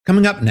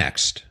Coming up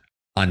next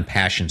on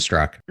Passion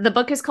Struck. The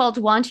book is called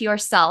Want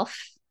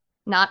Yourself,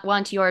 not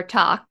Want Your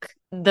Talk.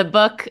 The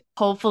book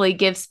hopefully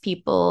gives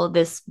people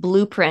this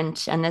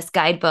blueprint and this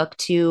guidebook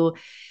to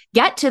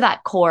get to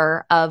that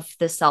core of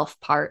the self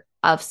part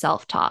of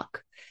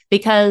self-talk,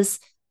 because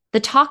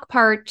the talk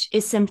part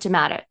is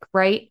symptomatic,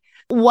 right?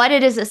 What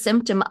it is a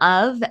symptom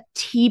of,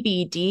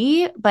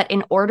 TBD, but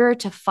in order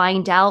to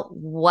find out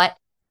what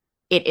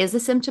it is a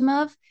symptom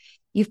of,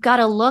 you've got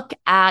to look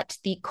at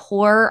the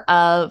core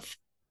of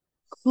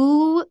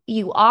who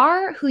you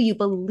are, who you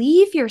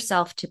believe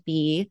yourself to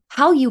be,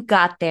 how you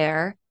got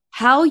there,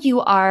 how you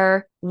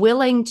are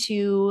willing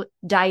to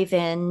dive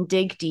in,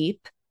 dig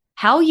deep,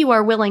 how you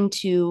are willing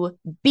to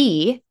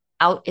be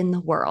out in the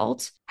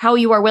world, how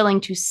you are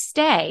willing to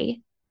stay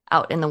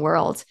out in the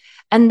world.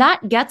 And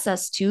that gets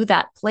us to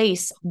that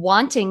place,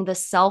 wanting the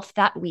self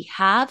that we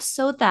have,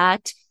 so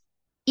that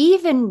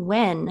even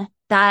when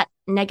that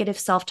negative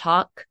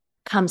self-talk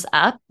comes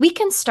up, we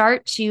can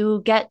start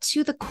to get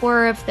to the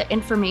core of the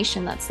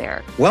information that's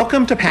there.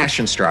 Welcome to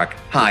Passion Struck.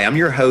 Hi, I'm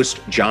your host,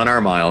 John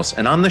R. Miles,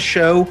 and on the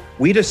show,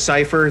 we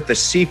decipher the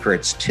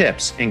secrets,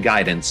 tips, and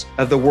guidance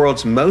of the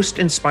world's most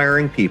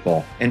inspiring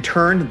people and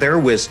turn their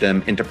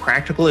wisdom into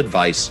practical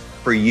advice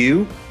for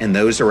you and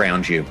those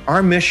around you.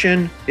 Our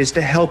mission is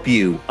to help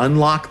you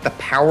unlock the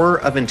power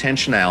of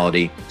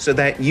intentionality so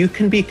that you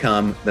can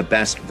become the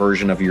best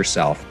version of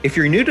yourself. If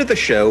you're new to the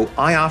show,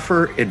 I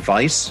offer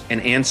advice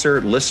and answer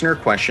listener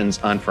questions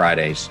on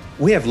Fridays.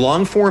 We have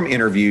long-form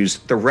interviews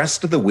the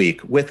rest of the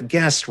week with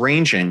guests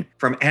ranging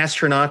from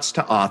astronauts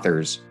to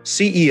authors,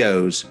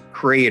 CEOs,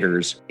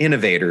 creators,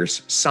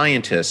 innovators,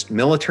 scientists,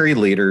 military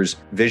leaders,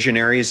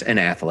 visionaries, and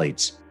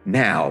athletes.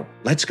 Now,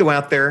 let's go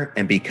out there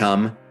and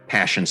become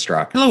Passion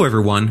Struck. Hello,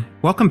 everyone.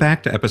 Welcome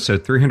back to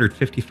episode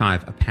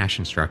 355 of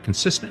Passion Struck,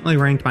 consistently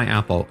ranked by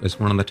Apple as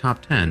one of the top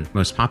 10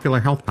 most popular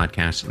health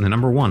podcasts and the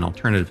number one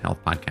alternative health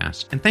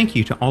podcast. And thank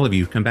you to all of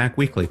you who come back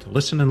weekly to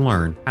listen and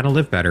learn how to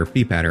live better,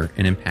 be better,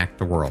 and impact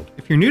the world.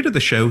 If you're new to the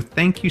show,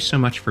 thank you so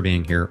much for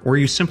being here, or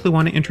you simply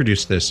want to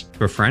introduce this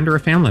to a friend or a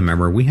family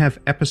member, we have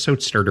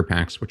episode starter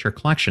packs, which are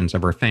collections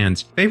of our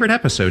fans' favorite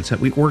episodes that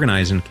we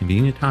organize in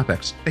convenient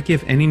topics that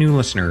give any new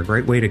listener a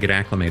great way to get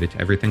acclimated to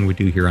everything we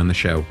do here on the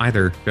show.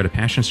 Either go to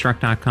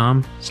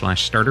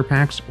passionstruck.com/starter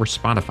packs or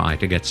Spotify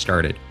to get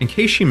started. In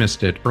case you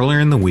missed it, earlier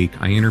in the week,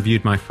 I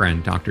interviewed my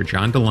friend, Dr.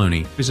 John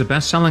Deloney, who's a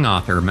best-selling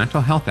author,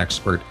 mental health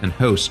expert, and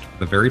host of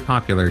the very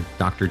popular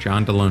Dr.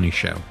 John Deloney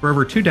Show. For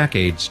over 2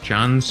 decades,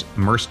 John's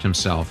immersed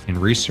himself in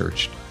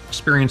research,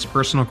 experienced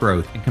personal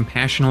growth, and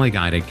compassionately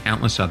guided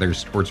countless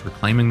others towards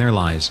reclaiming their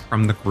lives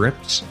from the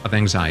grips of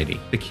anxiety.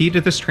 The key to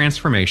this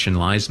transformation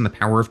lies in the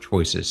power of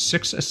choices,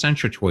 6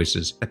 essential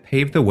choices that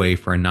pave the way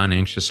for a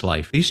non-anxious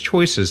life. These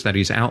choices that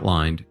he's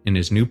outlined in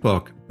his new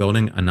book,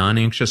 Building a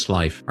Non-Anxious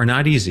Life, are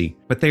not easy,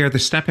 but they are the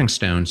stepping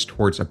stones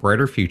towards a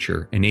brighter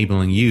future,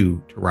 enabling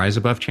you to rise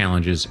above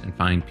challenges and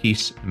find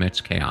peace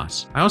amidst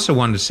chaos. I also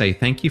wanted to say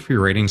thank you for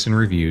your ratings and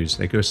reviews.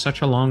 They go such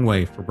a long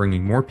way for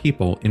bringing more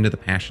people into the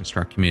Passion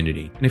Struck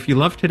community. And if you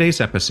love today's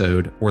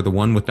episode or the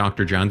one with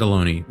Dr. John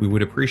Deloney, we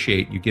would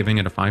appreciate you giving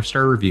it a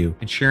 5-star review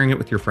and sharing it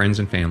with your friends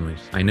and families.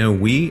 I know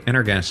we and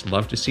our guests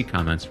love to see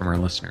comments from our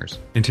listeners.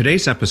 In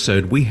today's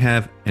episode, we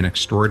have an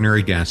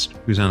extraordinary guest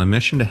who's on a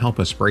mission to help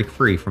us break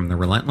free from the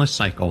relentless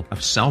cycle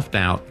of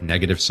self-doubt and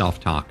negative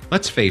self-talk.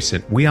 Let's face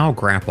it, we all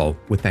grapple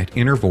with that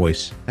inner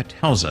voice that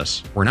tells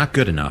us we're not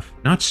good enough,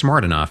 not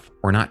smart enough,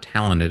 or not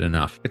talented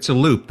enough. It's a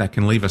loop that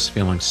can leave us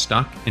feeling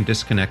stuck and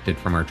disconnected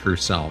from our true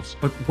selves.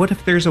 But what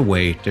if there's a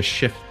way to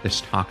shift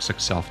this toxic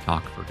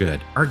self-talk for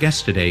good? Our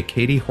guest today,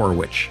 Katie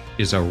Horwitch,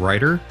 is a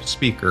writer,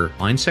 speaker,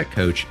 mindset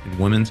coach, and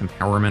women's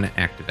empowerment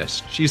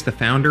activist. She's the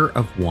founder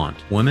of Want,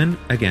 Women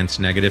Against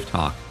Negative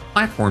Talk, a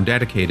platform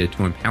dedicated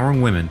to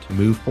empowering women to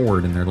move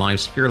forward in their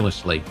lives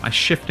fearlessly by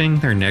shifting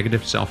their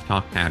negative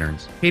self-talk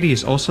patterns. Katie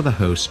is also the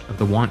host of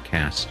the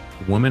WantCast,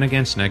 Women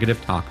Against Negative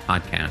Talk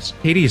podcast.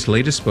 Katie's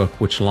latest book,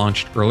 which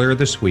launched earlier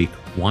this week,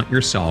 Want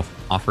Yourself,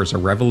 offers a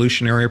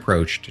revolutionary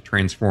approach to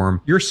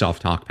transform your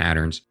self-talk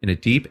patterns in a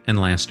deep and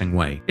lasting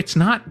way. It's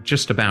not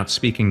just about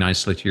speaking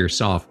nicely to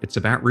yourself, it's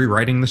about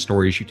rewriting the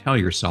stories you tell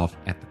yourself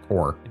at the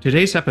core. In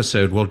today's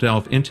episode, we'll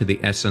delve into the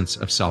essence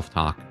of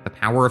self-talk, the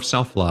power of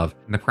self-love,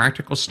 and the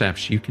practical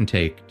steps you can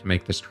take to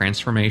make this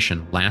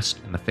transformation last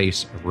in the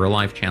face of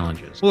real-life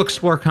challenges. We'll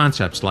explore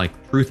concepts like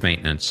truth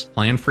maintenance,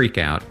 plan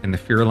freakout, and the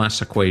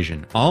fear-less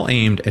equation, all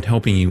aimed at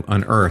helping you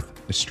unearth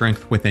the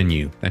strength within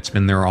you that's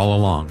been there all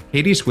along.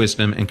 Katie's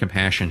wisdom and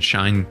compassion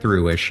shine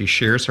through as she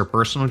shares her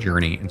personal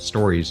journey and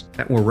stories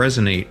that will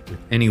resonate with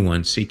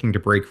anyone seeking to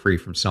break free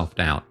from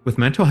self-doubt. With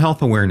mental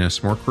health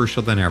awareness more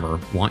crucial than ever,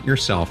 Want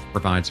Yourself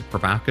provides a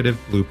provocative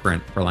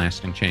blueprint for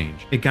lasting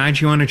change. It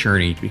guides you on a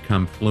journey to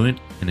become fluent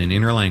in an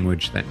inner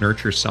language that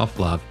nurtures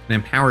self-love and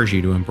empowers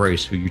you to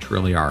embrace who you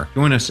truly are.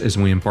 Join us as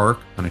we embark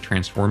on a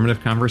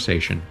transformative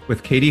conversation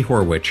with Katie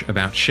Horwitch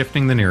about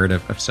shifting the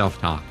narrative of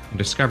self-talk and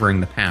discovering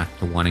the path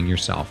to wanting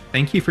yourself.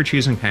 Thank you for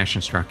choosing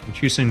Passion Struck and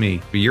choosing me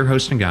to be your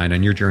host and guide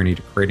on your journey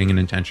to creating an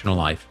intentional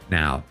life.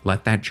 Now,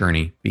 let that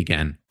journey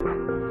begin.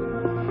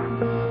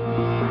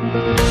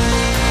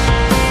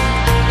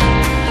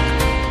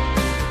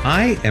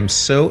 I am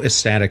so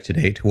ecstatic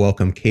today to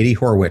welcome Katie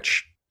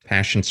Horwitch,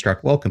 Passion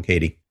Struck. Welcome,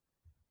 Katie.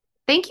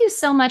 Thank you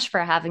so much for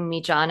having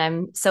me, John.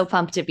 I'm so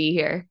pumped to be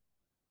here.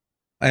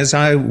 As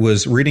I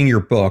was reading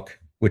your book,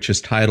 which is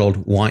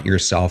titled Want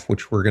Yourself,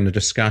 which we're going to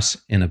discuss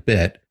in a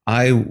bit,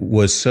 I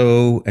was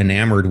so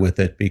enamored with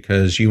it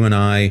because you and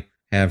I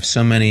have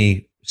so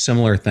many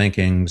similar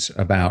thinkings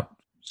about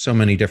so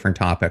many different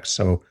topics.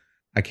 So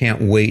I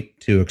can't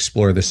wait to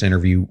explore this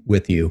interview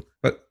with you.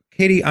 But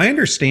Katie, I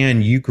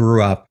understand you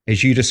grew up,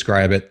 as you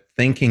describe it,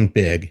 thinking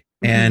big.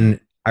 And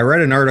I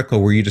read an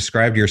article where you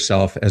described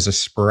yourself as a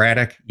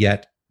sporadic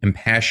yet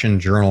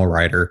impassioned journal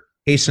writer.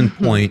 Case in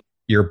point,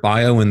 your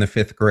bio in the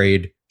fifth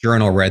grade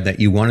journal read that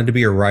you wanted to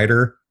be a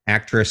writer,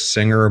 actress,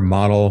 singer,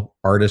 model,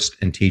 artist,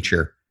 and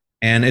teacher.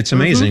 And it's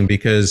amazing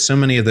because so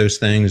many of those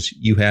things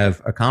you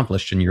have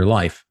accomplished in your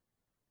life.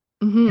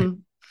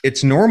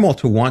 It's normal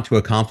to want to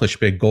accomplish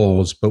big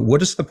goals, but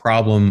what is the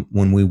problem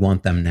when we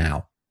want them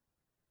now?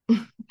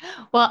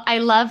 Well, I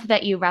love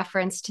that you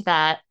referenced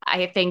that.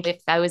 I think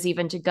if I was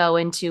even to go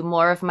into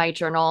more of my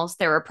journals,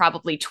 there were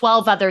probably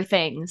 12 other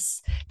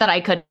things that I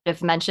could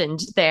have mentioned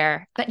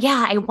there. But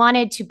yeah, I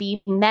wanted to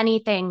be many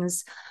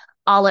things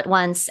all at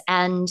once.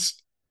 And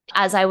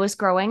as I was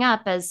growing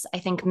up, as I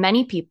think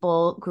many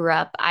people grew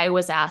up, I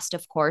was asked,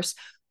 of course,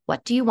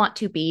 what do you want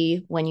to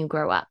be when you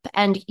grow up?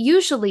 And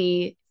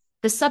usually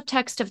the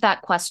subtext of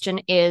that question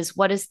is,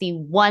 what is the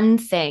one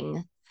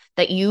thing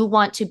that you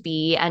want to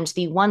be and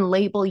the one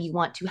label you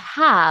want to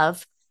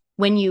have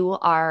when you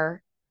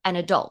are an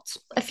adult?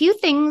 A few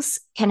things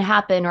can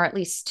happen, or at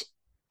least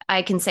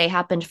I can say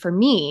happened for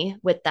me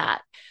with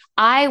that.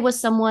 I was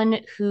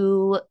someone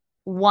who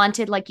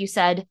wanted, like you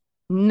said,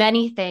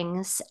 many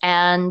things.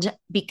 And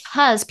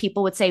because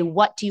people would say,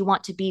 what do you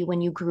want to be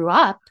when you grew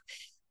up?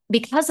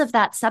 Because of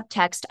that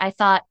subtext, I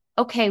thought,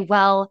 okay,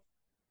 well,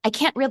 I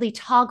can't really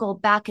toggle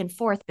back and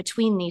forth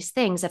between these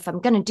things. If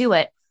I'm going to do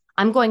it,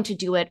 I'm going to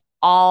do it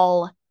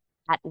all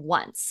at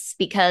once.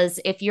 Because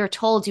if you're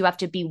told you have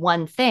to be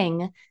one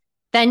thing,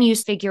 then you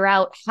figure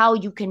out how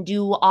you can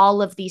do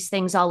all of these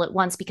things all at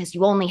once because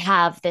you only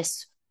have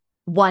this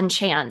one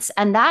chance.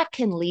 And that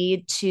can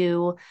lead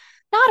to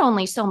not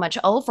only so much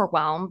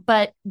overwhelm,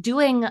 but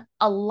doing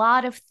a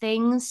lot of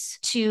things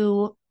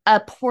to a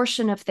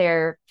portion of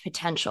their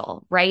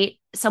potential, right?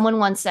 Someone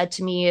once said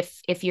to me,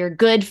 if you're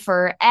good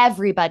for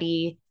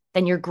everybody,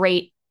 then you're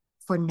great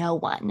for no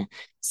one.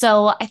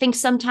 So I think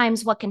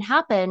sometimes what can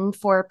happen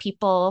for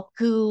people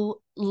who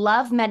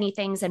love many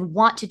things and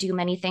want to do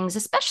many things,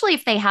 especially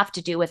if they have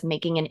to do with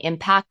making an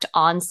impact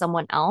on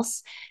someone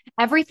else,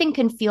 everything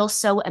can feel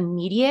so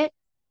immediate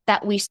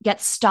that we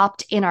get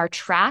stopped in our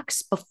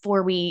tracks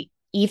before we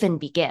even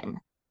begin.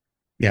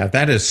 Yeah,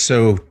 that is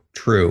so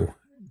true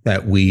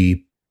that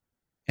we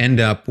end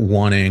up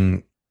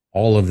wanting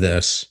all of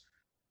this,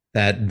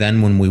 that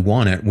then when we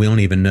want it, we don't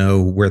even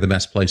know where the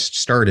best place to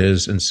start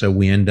is. And so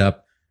we end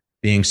up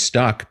being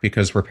stuck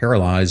because we're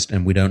paralyzed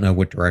and we don't know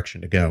what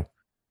direction to go.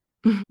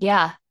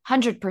 Yeah,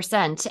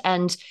 100%.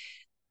 And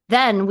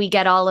then we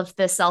get all of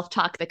the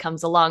self-talk that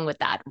comes along with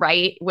that,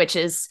 right? Which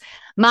is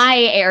my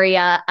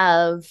area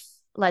of,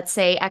 let's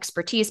say,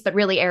 expertise, but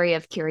really area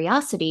of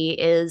curiosity,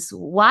 is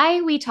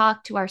why we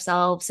talk to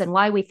ourselves and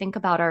why we think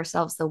about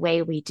ourselves the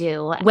way we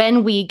do.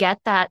 When we get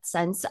that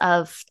sense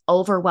of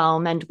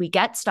overwhelm and we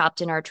get stopped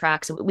in our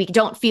tracks, we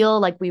don't feel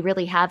like we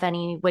really have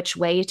any which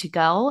way to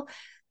go,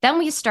 then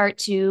we start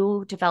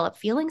to develop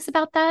feelings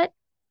about that.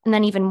 And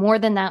then even more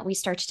than that, we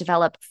start to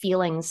develop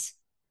feelings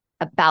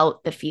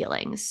about the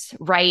feelings,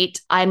 right?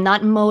 I'm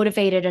not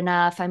motivated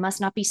enough. I must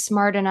not be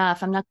smart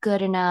enough. I'm not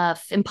good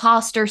enough.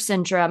 Imposter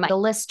syndrome. The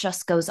list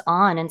just goes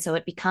on. And so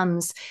it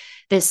becomes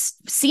this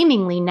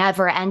seemingly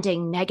never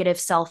ending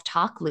negative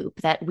self-talk loop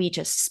that we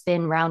just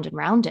spin round and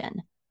round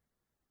in.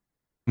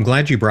 I'm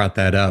glad you brought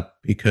that up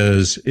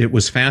because it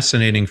was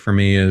fascinating for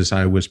me as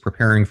I was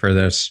preparing for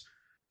this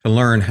to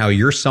learn how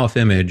your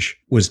self-image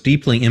was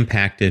deeply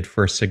impacted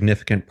for a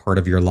significant part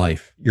of your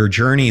life. Your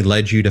journey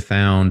led you to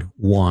found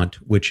Want,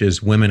 which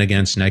is Women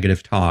Against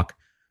Negative Talk,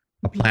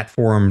 a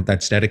platform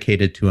that's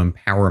dedicated to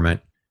empowerment.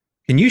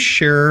 Can you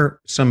share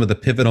some of the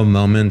pivotal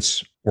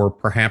moments or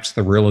perhaps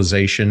the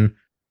realization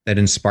that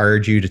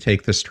inspired you to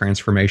take this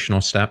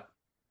transformational step?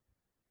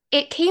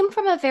 It came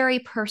from a very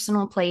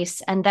personal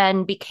place and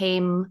then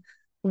became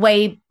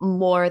way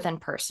more than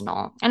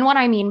personal. And what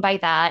I mean by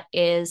that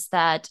is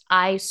that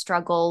I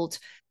struggled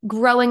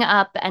growing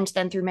up and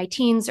then through my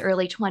teens,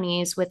 early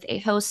 20s with a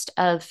host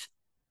of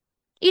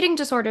eating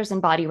disorders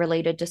and body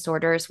related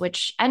disorders,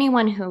 which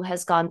anyone who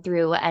has gone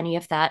through any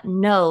of that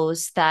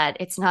knows that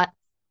it's not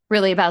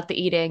really about the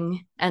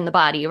eating and the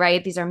body,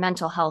 right? These are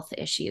mental health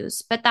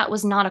issues. But that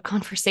was not a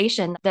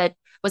conversation that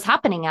was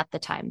happening at the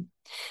time.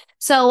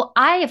 So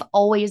I have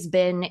always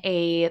been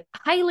a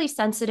highly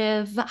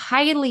sensitive,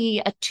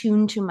 highly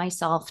attuned to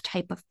myself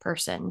type of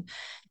person.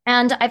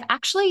 And I've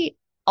actually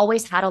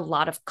always had a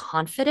lot of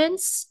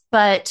confidence.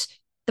 But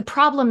the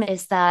problem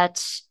is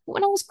that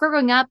when I was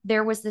growing up,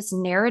 there was this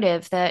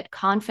narrative that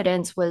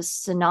confidence was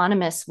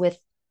synonymous with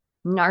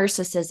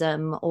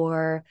narcissism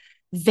or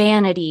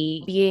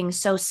vanity, being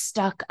so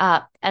stuck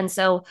up. And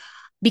so,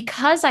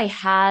 because I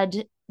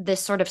had this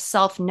sort of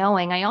self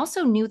knowing, I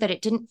also knew that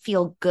it didn't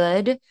feel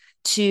good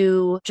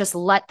to just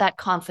let that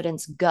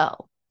confidence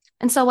go.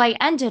 And so I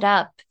ended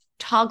up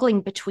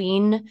toggling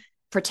between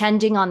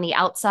pretending on the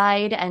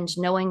outside and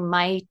knowing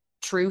my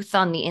truth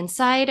on the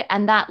inside.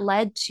 And that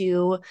led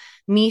to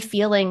me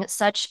feeling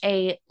such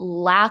a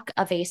lack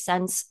of a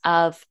sense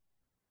of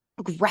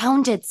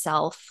grounded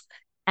self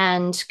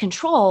and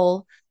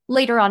control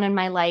later on in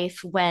my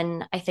life,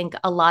 when I think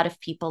a lot of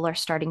people are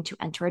starting to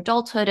enter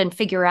adulthood and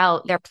figure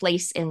out their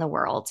place in the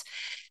world.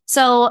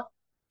 So,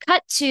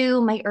 cut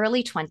to my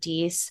early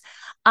 20s,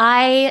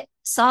 I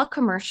saw a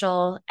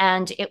commercial,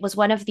 and it was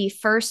one of the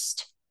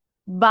first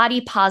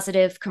body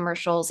positive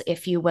commercials,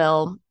 if you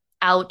will,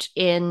 out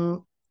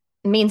in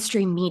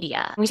mainstream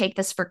media. We take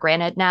this for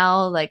granted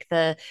now, like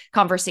the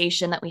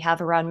conversation that we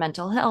have around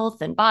mental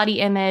health and body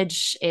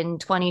image in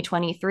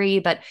 2023.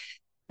 But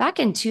back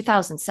in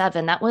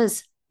 2007, that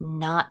was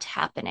not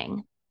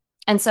happening.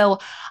 And so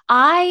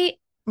I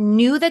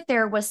knew that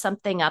there was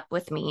something up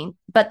with me,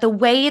 but the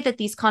way that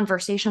these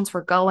conversations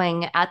were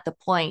going at the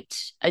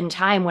point in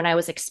time when I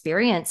was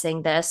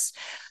experiencing this,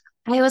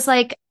 I was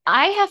like,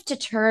 I have to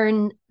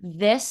turn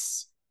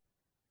this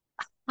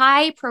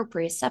high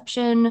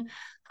proprioception,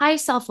 high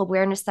self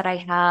awareness that I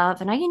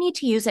have, and I need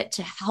to use it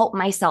to help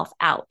myself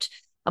out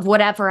of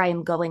whatever I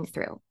am going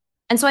through.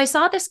 And so I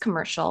saw this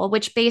commercial,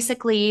 which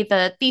basically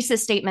the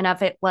thesis statement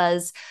of it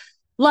was,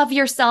 love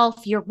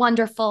yourself, you're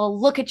wonderful,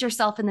 look at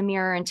yourself in the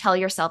mirror and tell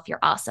yourself you're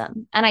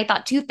awesome. And I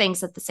thought two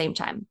things at the same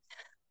time.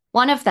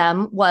 One of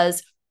them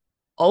was,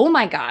 oh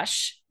my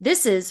gosh,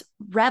 this is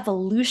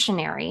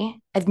revolutionary.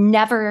 I've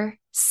never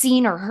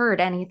seen or heard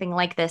anything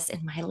like this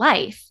in my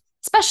life,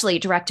 especially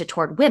directed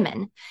toward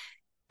women.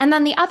 And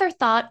then the other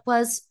thought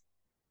was,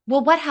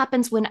 well, what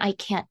happens when I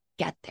can't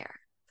get there?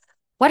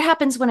 What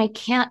happens when I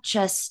can't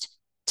just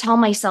tell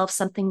myself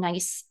something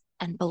nice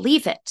and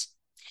believe it?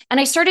 And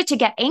I started to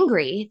get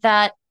angry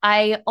that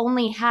I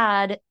only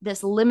had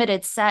this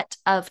limited set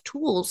of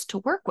tools to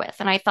work with.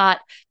 And I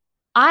thought,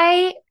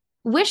 I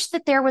wish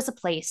that there was a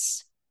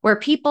place where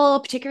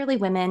people, particularly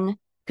women,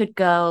 could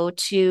go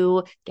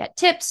to get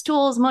tips,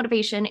 tools,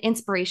 motivation,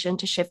 inspiration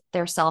to shift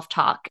their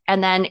self-talk.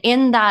 And then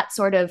in that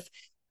sort of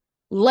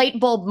light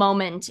bulb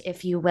moment,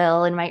 if you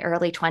will, in my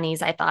early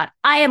 20s, I thought,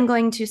 I am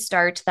going to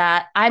start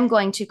that. I'm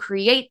going to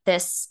create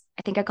this.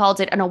 I think I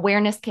called it an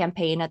awareness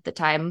campaign at the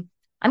time.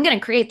 I'm going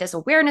to create this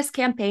awareness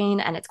campaign,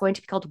 and it's going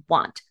to be called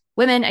WANT,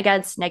 Women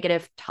Against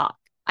Negative Talk.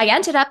 I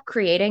ended up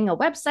creating a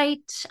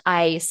website.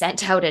 I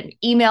sent out an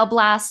email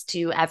blast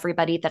to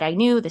everybody that I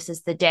knew. This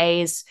is the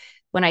days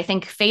when I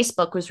think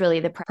Facebook was really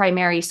the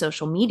primary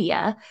social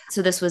media.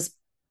 So this was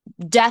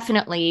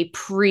definitely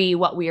pre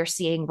what we are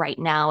seeing right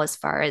now as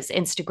far as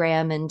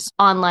Instagram and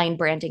online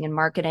branding and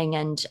marketing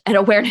and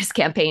awareness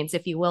campaigns,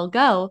 if you will,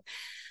 go.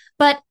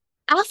 But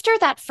after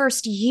that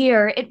first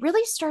year, it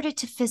really started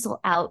to fizzle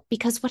out,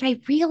 because what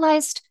I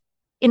realized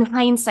in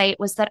hindsight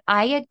was that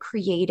I had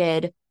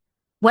created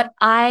what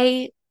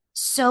I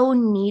so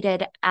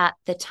needed at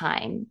the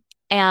time.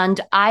 And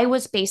I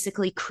was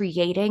basically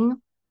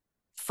creating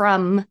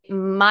from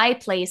my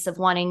place of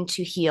wanting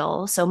to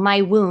heal. So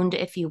my wound,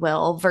 if you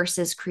will,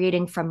 versus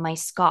creating from my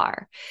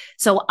scar.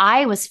 So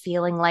I was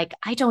feeling like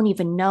I don't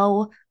even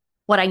know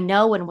what I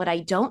know and what I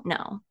don't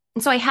know.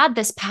 And so I had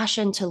this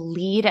passion to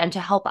lead and to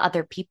help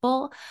other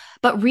people.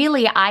 But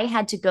really, I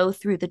had to go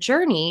through the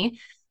journey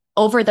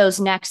over those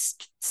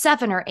next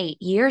 7 or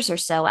 8 years or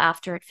so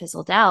after it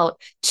fizzled out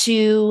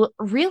to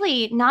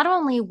really not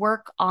only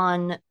work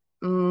on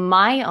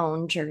my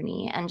own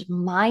journey and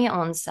my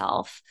own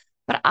self,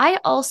 but I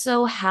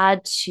also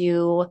had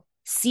to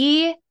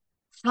see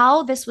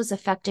how this was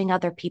affecting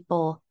other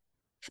people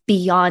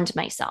beyond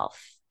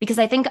myself. Because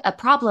I think a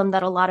problem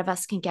that a lot of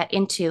us can get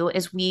into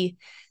is we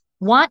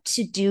want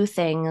to do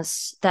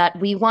things that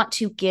we want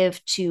to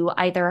give to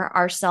either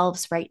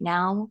ourselves right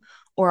now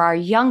or our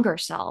younger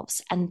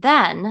selves. And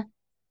then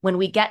when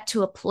we get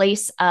to a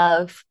place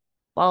of,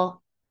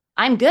 well,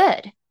 I'm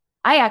good,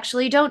 I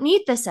actually don't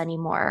need this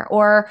anymore,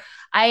 or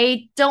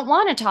I don't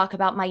want to talk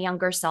about my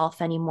younger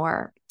self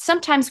anymore.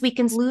 Sometimes we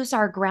can lose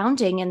our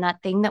grounding in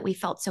that thing that we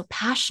felt so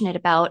passionate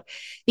about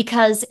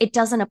because it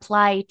doesn't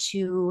apply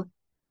to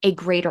a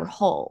greater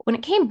whole. When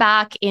it came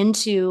back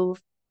into,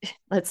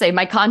 let's say,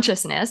 my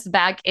consciousness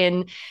back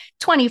in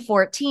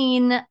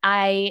 2014,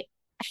 I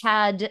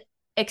had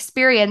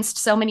experienced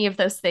so many of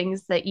those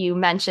things that you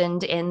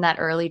mentioned in that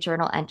early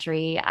journal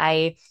entry.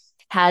 I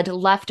had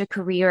left a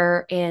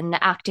career in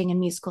acting and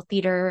musical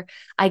theater.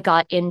 I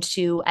got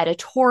into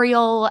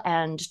editorial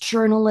and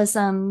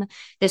journalism,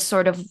 this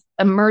sort of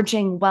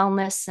emerging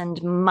wellness and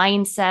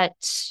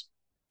mindset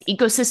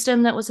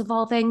ecosystem that was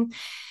evolving.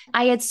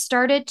 I had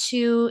started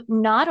to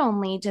not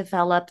only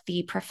develop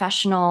the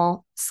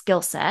professional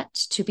skill set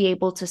to be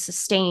able to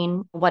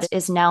sustain what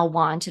is now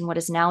Want and what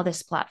is now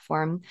this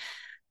platform,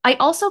 I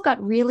also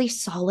got really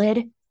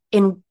solid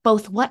in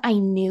both what I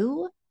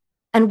knew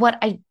and what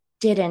I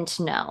didn't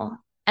know.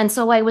 And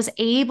so I was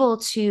able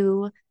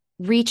to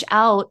reach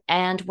out,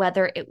 and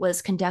whether it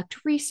was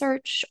conduct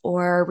research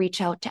or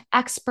reach out to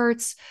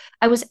experts,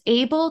 I was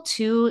able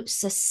to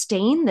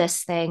sustain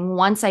this thing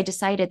once I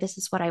decided this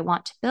is what I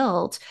want to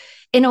build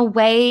in a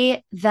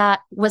way that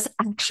was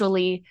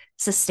actually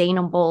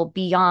sustainable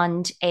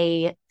beyond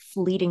a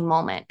fleeting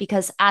moment.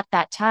 Because at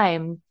that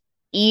time,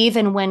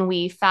 even when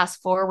we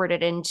fast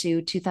forwarded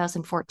into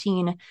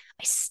 2014, I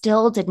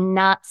still did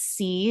not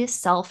see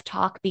self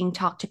talk being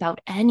talked about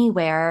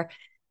anywhere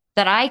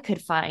that I could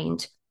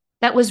find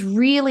that was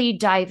really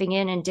diving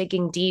in and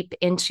digging deep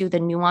into the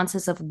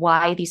nuances of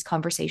why these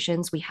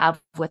conversations we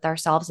have with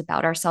ourselves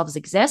about ourselves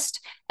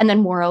exist. And then,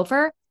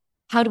 moreover,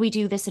 how do we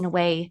do this in a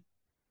way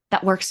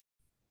that works?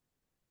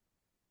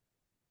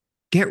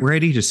 Get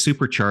ready to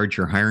supercharge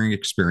your hiring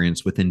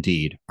experience with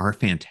Indeed, our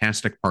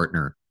fantastic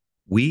partner.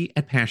 We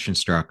at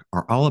PassionStruck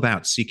are all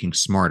about seeking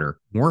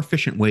smarter, more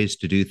efficient ways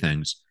to do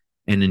things,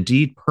 and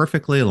Indeed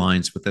perfectly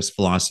aligns with this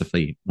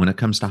philosophy when it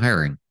comes to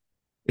hiring.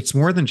 It's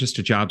more than just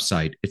a job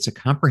site, it's a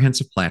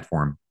comprehensive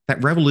platform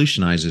that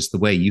revolutionizes the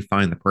way you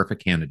find the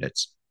perfect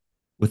candidates.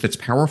 With its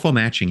powerful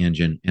matching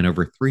engine and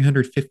over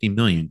 350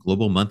 million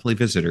global monthly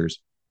visitors,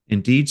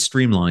 Indeed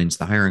streamlines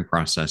the hiring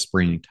process,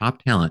 bringing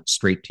top talent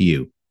straight to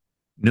you.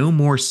 No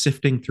more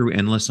sifting through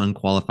endless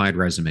unqualified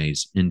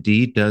resumes.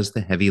 Indeed does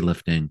the heavy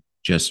lifting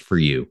just for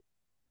you.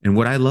 And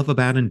what I love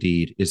about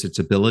Indeed is its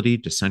ability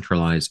to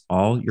centralize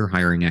all your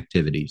hiring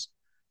activities,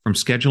 from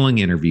scheduling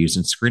interviews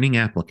and screening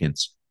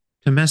applicants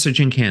to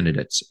messaging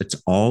candidates.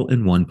 It's all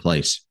in one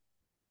place.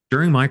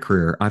 During my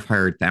career, I've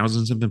hired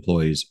thousands of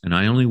employees, and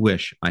I only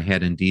wish I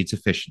had Indeed's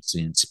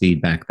efficiency and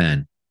speed back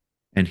then.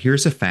 And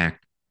here's a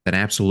fact that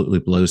absolutely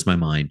blows my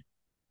mind: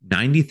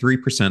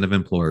 93% of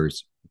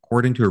employers,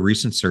 according to a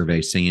recent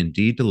survey, say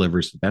Indeed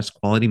delivers the best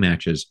quality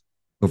matches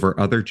over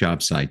other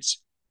job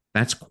sites.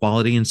 That's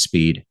quality and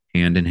speed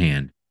hand in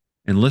hand.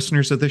 And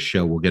listeners of this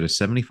show will get a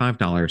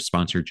 $75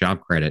 sponsored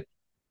job credit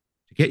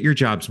to get your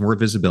jobs more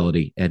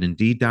visibility at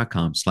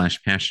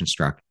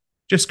Indeed.com/passionstruck.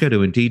 Just go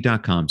to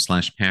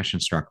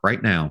Indeed.com/passionstruck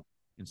right now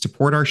and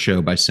support our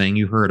show by saying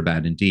you heard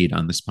about Indeed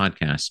on this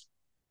podcast.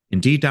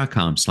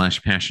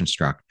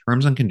 Indeed.com/passionstruck.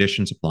 Terms and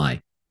conditions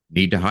apply.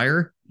 Need to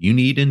hire? You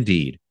need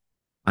Indeed.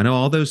 I know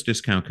all those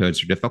discount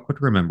codes are difficult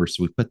to remember,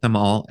 so we put them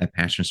all at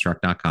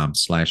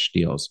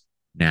passionstruck.com/deals.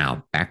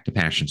 Now, back to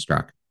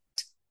PassionStruck.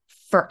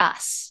 For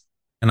us.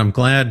 And I'm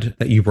glad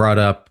that you brought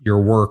up your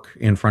work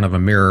in front of a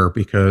mirror,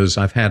 because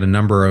I've had a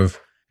number of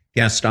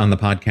guests on the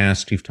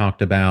podcast who've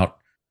talked about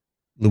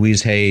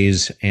Louise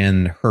Hayes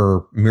and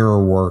her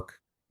mirror work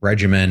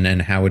regimen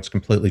and how it's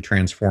completely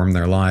transformed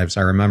their lives.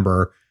 I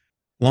remember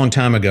a long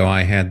time ago,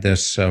 I had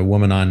this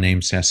woman on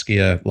named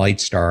Saskia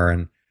Lightstar,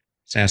 and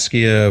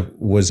Saskia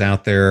was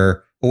out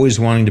there always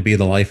wanting to be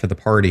the life of the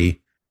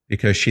party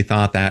because she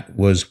thought that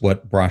was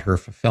what brought her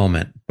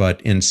fulfillment.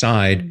 But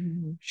inside,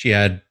 she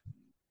had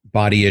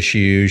body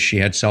issues, she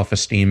had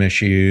self-esteem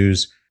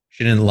issues,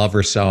 she didn't love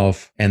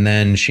herself, and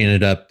then she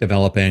ended up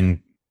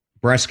developing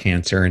breast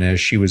cancer. And as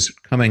she was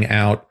coming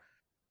out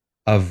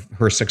of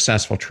her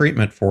successful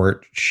treatment for it,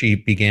 she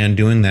began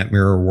doing that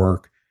mirror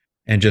work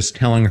and just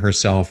telling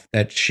herself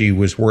that she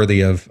was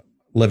worthy of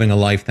living a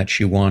life that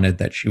she wanted,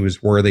 that she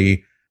was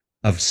worthy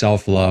of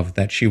self-love,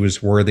 that she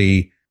was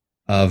worthy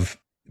of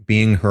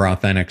being her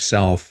authentic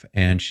self.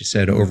 And she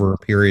said over a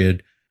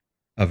period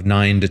of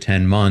 9 to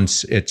 10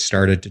 months, it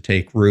started to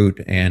take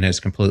root and has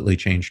completely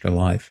changed her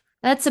life.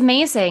 That's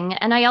amazing.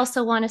 And I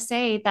also want to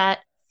say that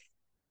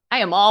I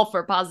am all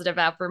for positive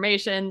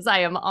affirmations. I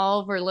am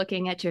all for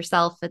looking at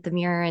yourself at the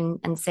mirror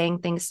and saying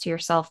things to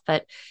yourself.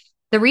 But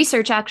the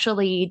research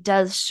actually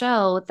does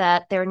show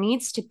that there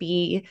needs to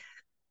be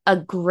a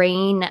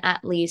grain,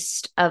 at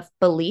least, of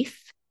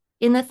belief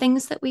in the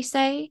things that we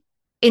say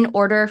in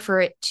order for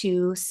it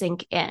to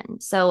sink in.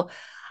 So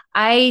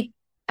I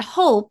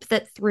hope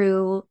that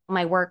through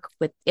my work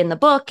in the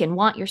book and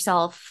Want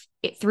Yourself,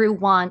 through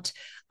Want,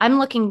 I'm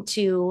looking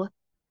to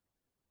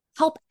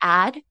help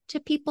add to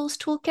people's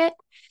toolkit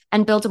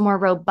and build a more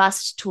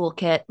robust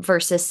toolkit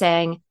versus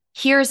saying,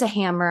 here's a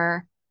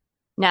hammer.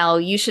 Now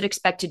you should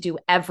expect to do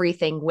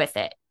everything with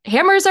it.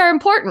 Hammers are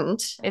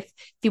important. If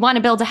you want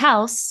to build a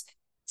house,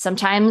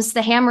 sometimes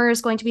the hammer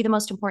is going to be the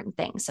most important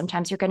thing.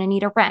 Sometimes you're going to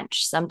need a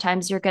wrench.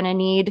 Sometimes you're going to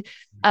need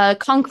a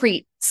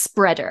concrete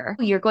spreader.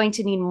 You're going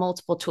to need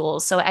multiple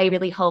tools. So I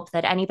really hope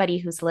that anybody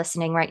who's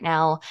listening right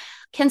now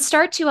can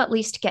start to at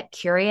least get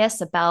curious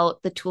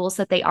about the tools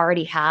that they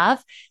already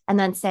have and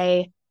then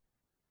say,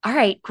 all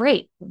right,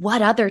 great.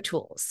 What other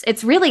tools?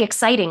 It's really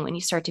exciting when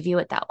you start to view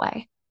it that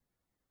way.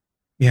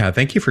 Yeah,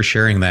 thank you for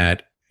sharing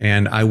that.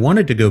 And I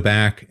wanted to go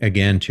back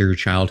again to your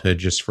childhood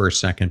just for a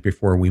second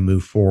before we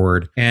move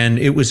forward. And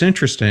it was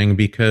interesting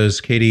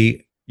because,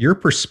 Katie, your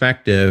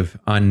perspective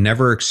on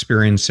never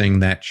experiencing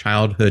that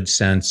childhood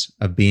sense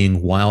of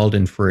being wild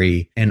and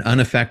free and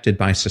unaffected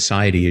by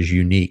society is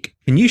unique.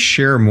 Can you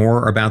share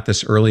more about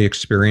this early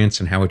experience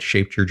and how it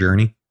shaped your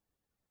journey?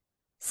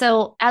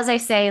 So, as I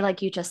say,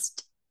 like you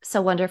just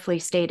so wonderfully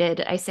stated,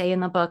 I say in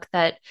the book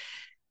that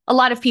a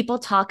lot of people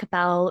talk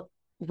about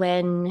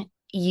when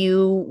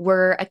you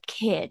were a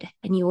kid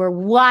and you were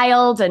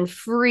wild and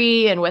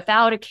free and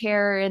without a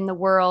care in the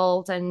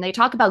world. And they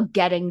talk about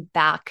getting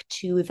back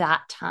to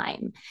that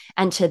time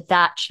and to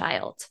that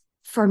child.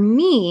 For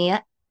me,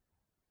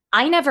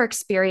 I never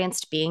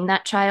experienced being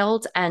that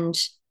child. And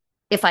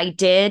if I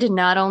did,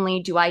 not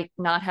only do I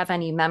not have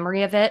any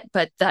memory of it,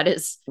 but that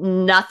is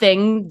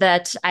nothing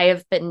that I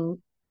have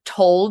been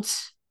told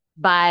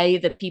by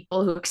the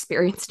people who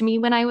experienced me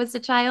when I was a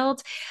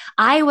child.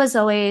 I was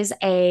always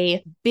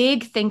a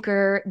big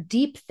thinker,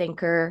 deep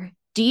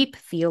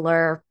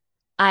feeler.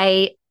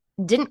 I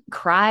didn't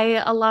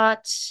cry a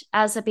lot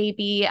as a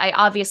baby. I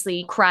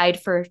obviously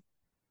cried for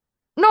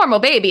normal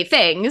baby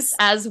things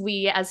as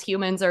we as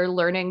humans are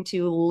learning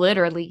to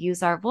literally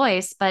use our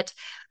voice. But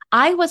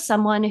I was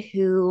someone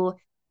who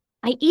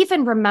I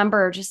even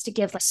remember, just to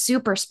give a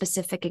super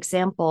specific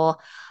example,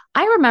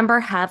 I remember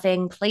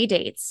having play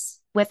dates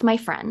with my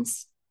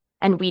friends,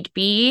 and we'd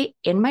be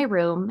in my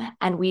room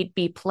and we'd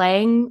be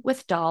playing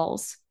with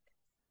dolls.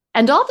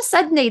 And all of a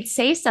sudden, they'd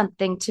say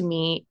something to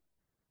me,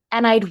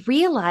 and I'd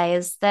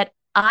realize that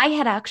I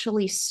had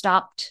actually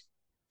stopped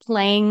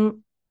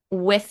playing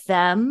with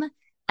them.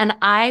 And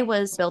I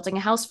was building a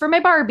house for my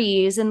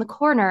Barbies in the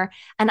corner,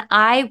 and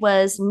I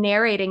was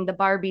narrating the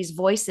Barbies'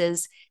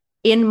 voices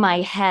in my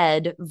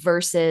head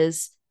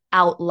versus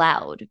out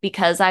loud,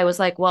 because I was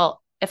like,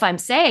 well, if I'm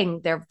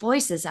saying their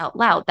voices out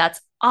loud, that's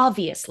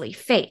obviously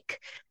fake.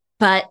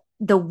 But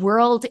the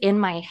world in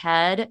my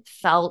head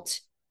felt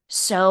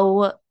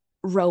so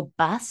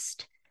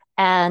robust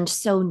and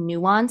so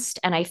nuanced.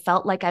 And I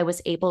felt like I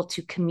was able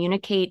to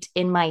communicate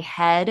in my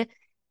head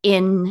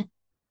in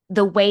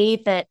the way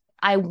that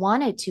I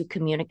wanted to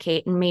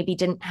communicate and maybe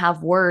didn't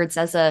have words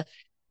as a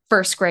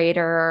first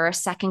grader or a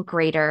second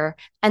grader.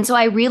 And so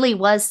I really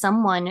was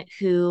someone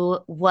who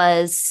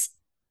was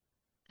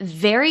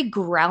very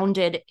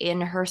grounded in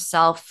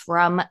herself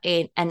from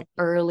an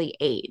early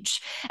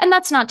age. And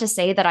that's not to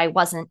say that I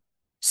wasn't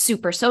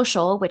super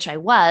social, which I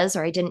was,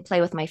 or I didn't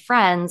play with my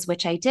friends,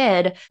 which I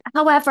did.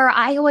 However,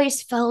 I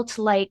always felt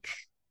like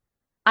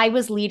I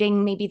was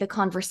leading maybe the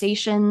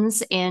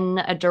conversations in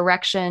a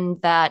direction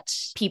that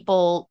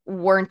people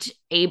weren't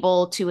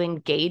able to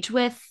engage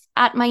with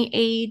at my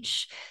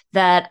age,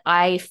 that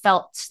I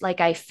felt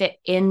like I fit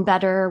in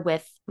better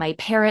with my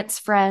parents'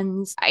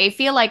 friends. I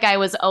feel like I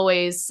was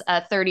always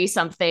a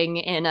 30-something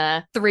in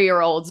a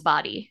 3-year-old's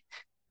body.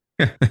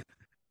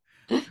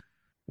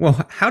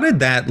 Well, how did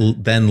that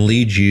then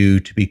lead you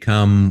to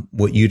become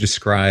what you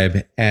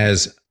describe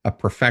as a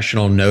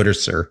professional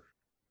noticer?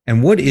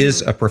 And what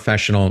is a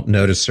professional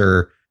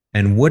noticer?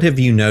 And what have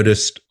you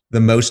noticed the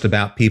most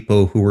about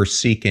people who are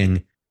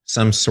seeking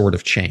some sort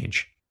of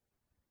change?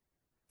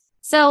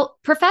 So,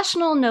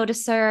 professional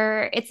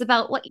noticer, it's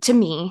about what, to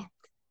me,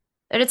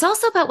 but it's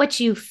also about what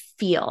you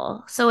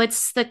feel. So,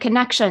 it's the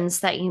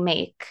connections that you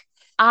make.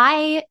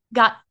 I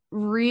got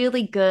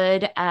really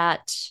good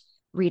at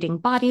reading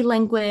body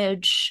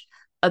language,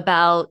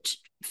 about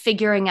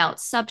figuring out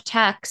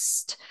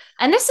subtext.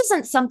 And this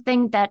isn't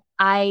something that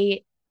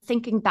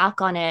thinking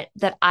back on it,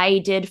 that I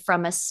did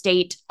from a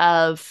state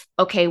of,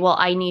 okay, well,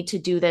 I need to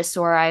do this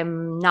or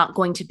I'm not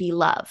going to be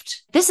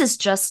loved. This is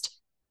just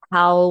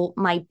how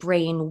my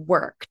brain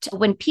worked.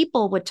 When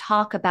people would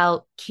talk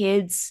about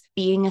kids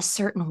being a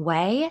certain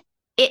way,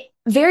 it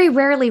very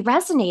rarely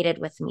resonated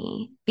with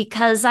me,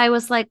 because I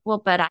was like,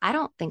 well, but I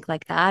don't think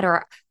like that,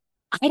 or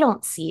I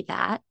don't see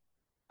that.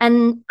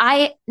 And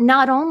I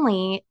not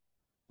only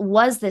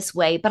was this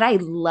way, but I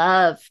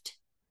loved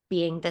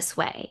being this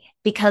way,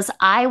 because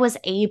I was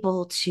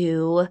able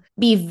to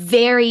be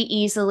very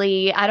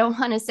easily, I don't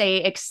want to say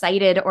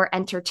excited or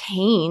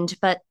entertained,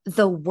 but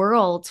the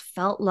world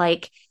felt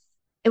like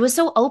it was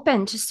so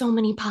open to so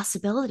many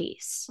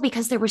possibilities,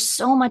 because there was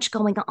so much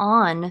going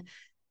on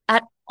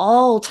at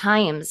all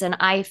times. And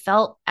I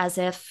felt as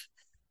if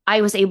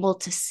I was able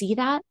to see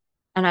that,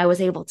 and I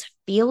was able to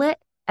feel it,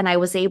 and I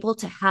was able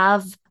to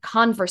have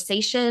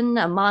conversation,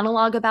 a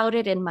monologue about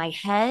it in my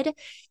head.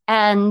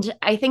 And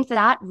I think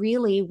that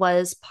really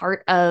was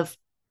part of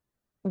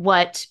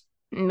what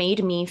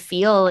made me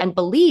feel and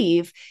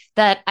believe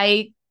that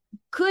I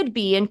could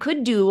be and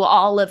could do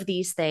all of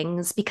these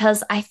things,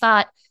 because I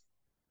thought,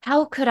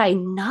 how could I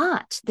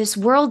not? This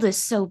world is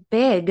so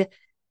big.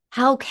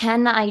 How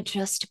can I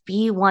just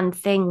be one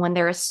thing when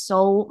there is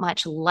so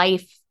much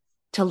life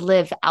to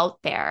live out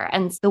there?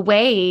 And the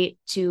way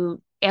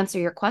to answer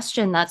your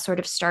question that sort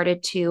of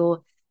started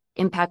to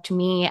impact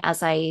me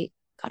as I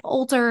got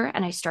older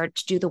and I started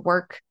to do the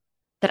work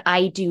that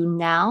I do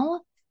now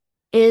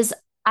is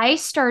I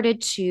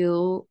started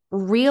to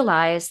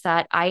realize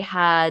that I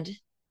had,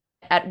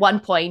 at one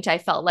point, I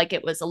felt like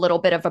it was a little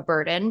bit of a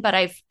burden, but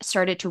I've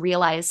started to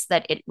realize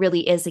that it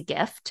really is a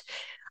gift.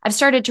 I've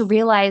started to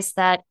realize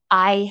that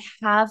I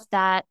have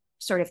that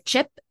sort of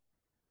chip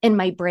in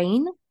my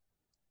brain,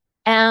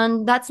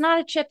 and that's not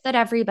a chip that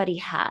everybody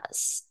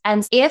has.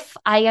 And if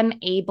I am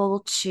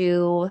able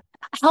to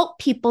help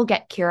people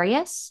get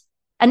curious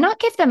and not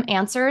give them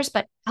answers,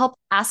 but help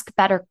ask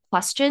better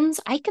questions,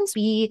 I can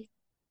be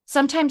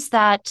sometimes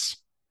that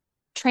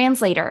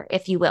translator,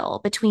 if you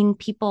will, between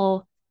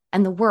people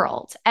and the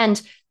world.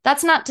 And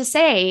that's not to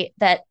say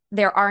that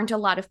there aren't a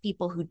lot of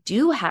people who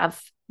do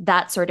have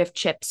that sort of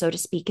chip, so to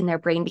speak, in their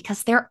brain,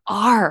 because there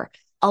are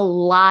a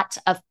lot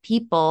of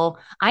people.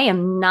 I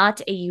am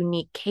not a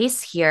unique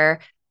case here.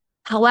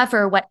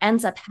 However, what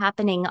ends up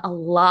happening a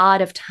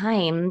lot of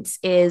times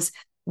is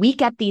we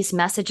get these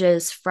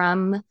messages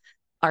from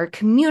our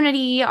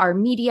community, our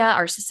media,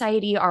 our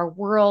society, our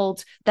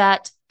world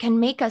that can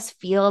make us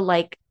feel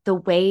like the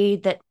way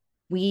that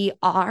we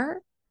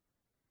are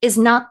is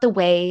not the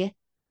way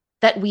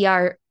that we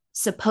are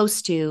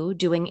supposed to,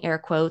 doing air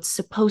quotes,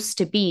 supposed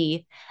to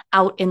be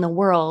out in the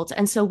world.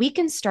 And so we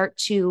can start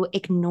to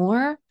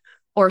ignore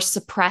or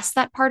suppress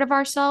that part of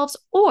ourselves,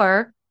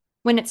 or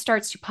when it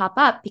starts to pop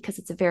up, because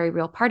it's a very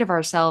real part of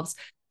ourselves,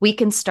 we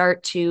can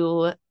start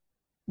to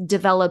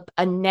develop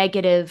a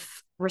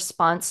negative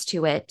response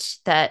to it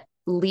that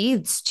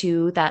leads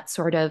to that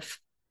sort of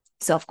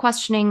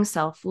self-questioning,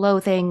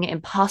 self-loathing,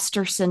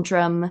 imposter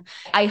syndrome.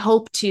 I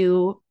hope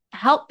to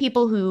help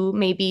people who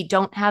maybe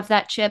don't have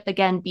that chip,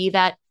 again, be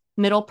that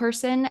middle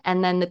person.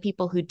 And then the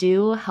people who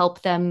do,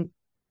 help them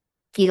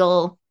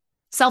feel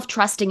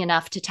self-trusting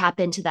enough to tap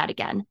into that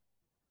again.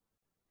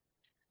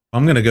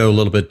 I'm going to go a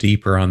little bit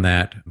deeper on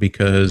that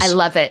because I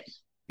love it.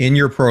 In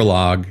your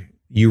prologue,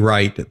 you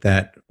write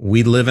that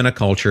we live in a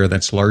culture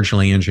that's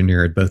largely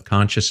engineered, both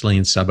consciously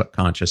and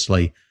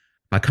subconsciously,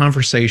 by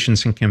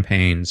conversations and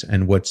campaigns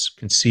and what's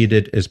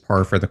conceded as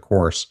par for the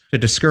course to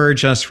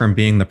discourage us from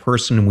being the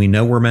person we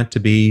know we're meant to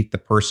be, the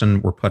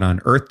person we're put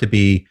on earth to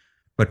be,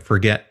 but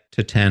forget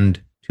to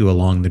tend to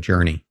along the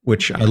journey,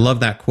 which I love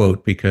that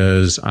quote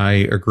because I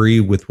agree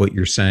with what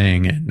you're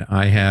saying. And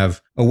I have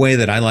a way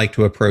that I like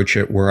to approach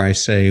it where I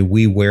say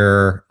we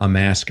wear a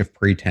mask of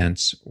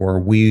pretense, or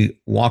we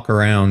walk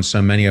around,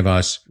 so many of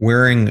us,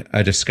 wearing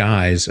a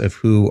disguise of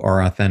who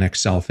our authentic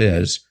self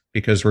is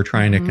because we're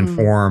trying to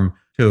conform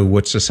to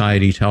what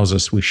society tells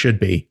us we should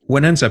be.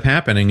 What ends up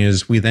happening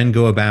is we then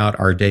go about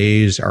our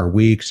days, our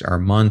weeks, our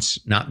months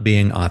not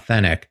being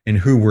authentic in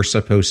who we're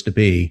supposed to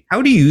be.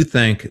 How do you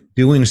think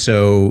doing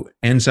so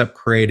ends up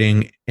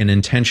creating an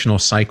intentional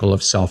cycle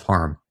of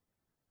self-harm?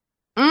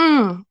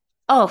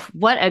 Oh,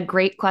 what a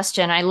great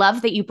question. I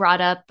love that you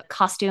brought up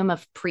costume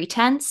of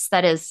pretense.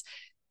 That is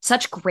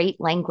such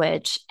great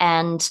language,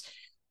 and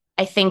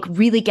I think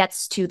really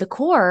gets to the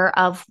core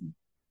of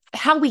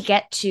how we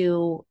get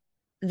to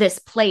this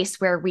place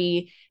where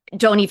we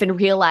don't even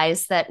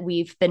realize that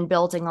we've been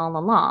building all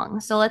along.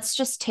 So let's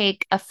just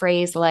take a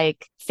phrase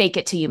like fake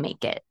it till you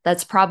make it.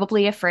 That's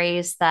probably a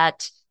phrase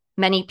that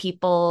many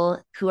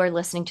people who are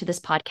listening to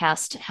this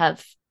podcast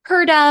have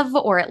heard of,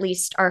 or at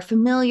least are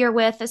familiar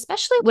with,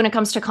 especially when it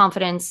comes to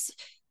confidence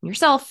in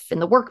yourself, in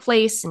the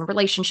workplace, in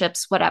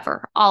relationships,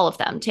 whatever, all of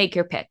them, take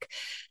your pick.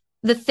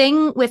 The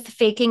thing with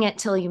faking it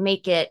till you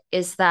make it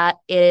is that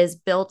it is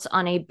built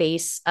on a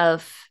base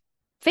of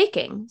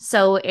faking.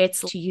 So it's,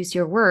 to use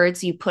your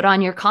words, you put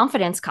on your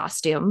confidence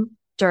costume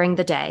during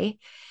the day,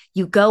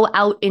 you go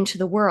out into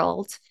the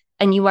world,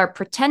 and you are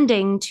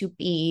pretending to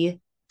be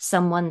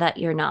someone that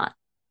you're not.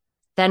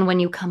 Then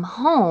when you come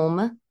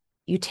home,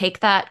 you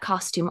take that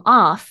costume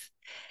off,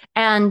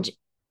 and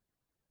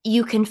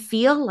you can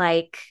feel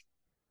like,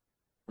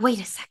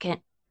 wait a second,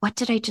 what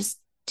did I just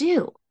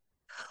do?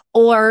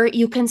 Or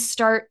you can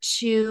start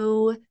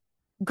to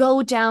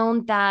go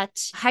down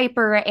that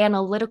hyper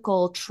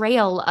analytical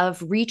trail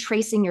of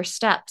retracing your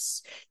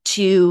steps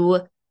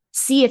to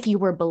see if you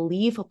were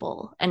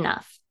believable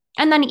enough.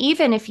 And then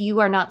even if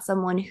you are not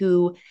someone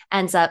who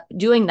ends up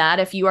doing that,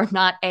 if you are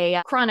not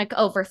a chronic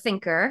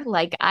overthinker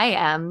like I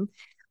am,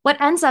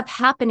 what ends up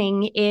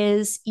happening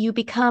is you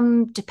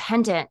become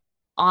dependent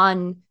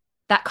on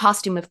that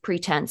costume of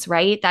pretense,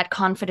 right? That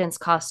confidence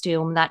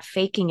costume, that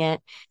faking it.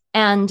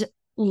 And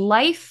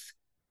life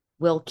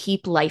will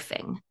keep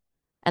lifing.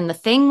 And the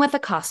thing with a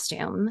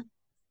costume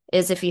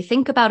is, if you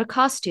think about a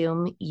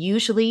costume,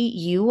 usually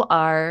you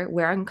are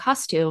wearing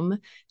costume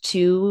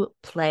to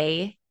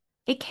play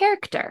a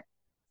character.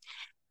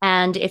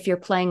 And if you're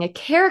playing a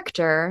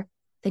character,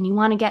 then you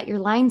want to get your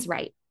lines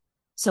right.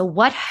 So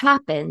what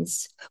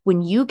happens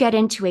when you get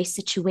into a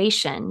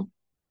situation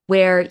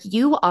where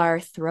you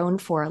are thrown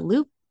for a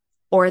loop,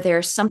 or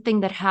there's something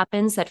that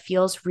happens that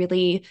feels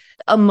really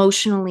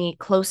emotionally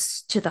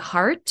close to the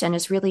heart and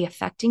is really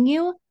affecting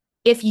you?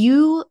 If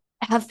you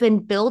have been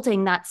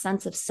building that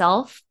sense of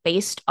self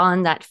based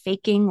on that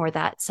faking, or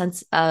that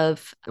sense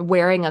of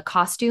wearing a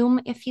costume,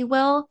 if you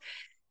will,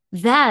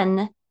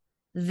 then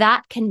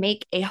that can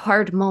make a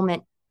hard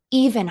moment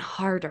even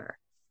harder,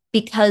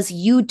 because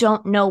you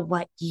don't know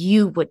what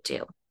you would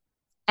do.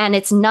 And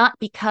it's not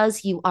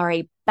because you are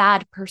a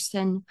bad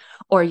person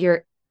or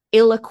you're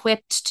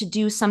ill-equipped to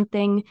do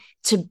something.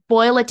 To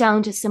boil it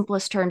down to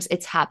simplest terms,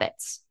 it's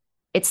habits.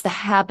 It's the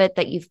habit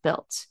that you've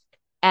built.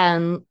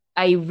 And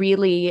I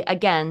really,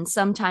 again,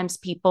 sometimes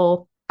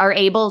people are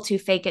able to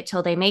fake it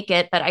till they make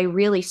it, but I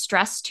really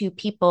stress to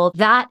people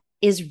that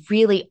is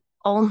really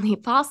only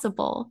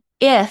possible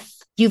if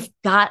you've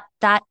got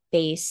that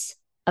base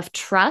of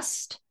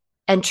trust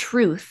and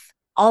truth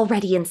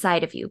already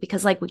inside of you.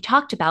 Because, like we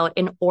talked about,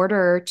 in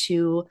order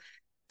to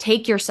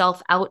take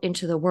yourself out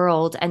into the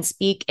world and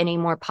speak in a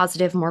more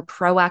positive, more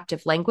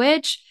proactive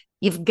language,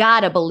 you've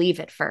got to believe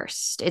it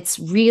first. It's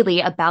really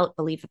about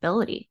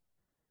believability.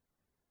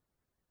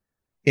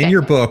 In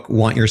your book,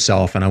 Want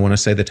Yourself, and I want to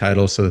say the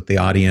title so that the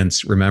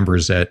audience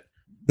remembers it,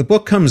 the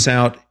book comes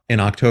out in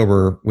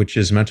October, which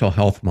is Mental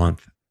Health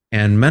Month.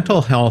 And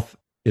mental health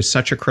is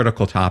such a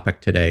critical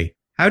topic today.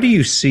 How do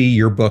you see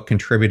your book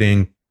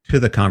contributing to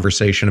the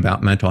conversation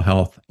about mental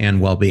health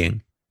and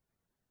well-being?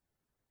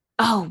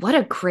 Oh, what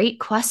a great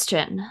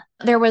question.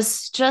 There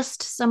was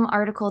just some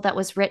article that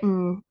was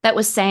written that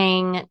was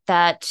saying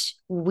that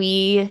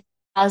we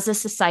as a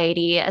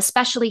society,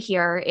 especially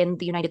here in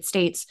the United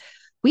States,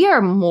 we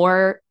are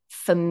more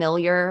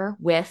familiar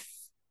with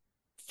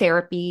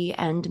therapy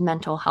and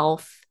mental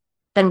health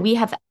than we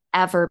have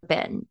ever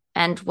been.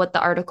 And what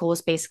the article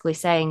was basically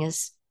saying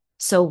is,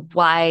 so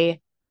why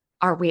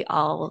are we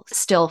all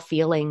still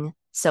feeling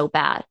so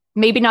bad?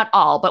 Maybe not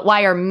all, but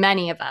why are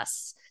many of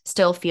us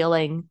still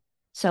feeling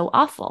so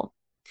awful?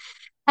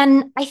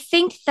 And I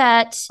think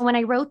that when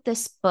I wrote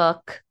this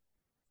book,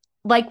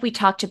 like we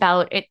talked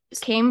about, it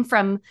came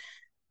from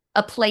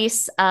a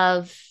place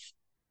of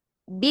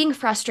being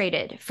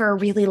frustrated for a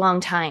really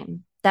long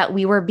time that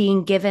we were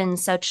being given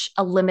such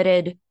a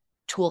limited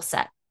tool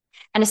set.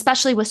 And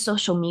especially with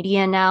social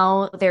media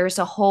now, there's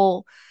a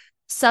whole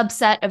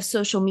subset of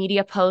social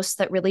media posts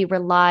that really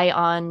rely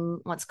on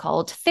what's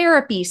called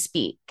therapy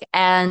speak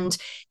and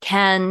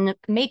can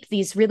make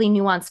these really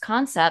nuanced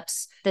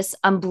concepts this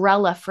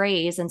umbrella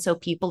phrase. And so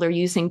people are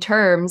using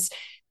terms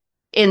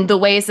in the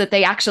ways that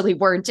they actually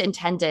weren't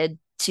intended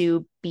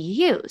to be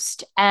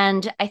used.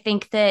 And I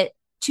think that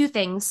two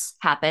things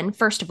happen.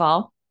 First of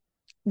all,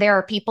 there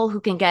are people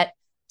who can get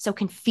so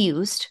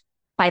confused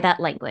by that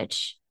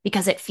language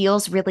because it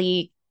feels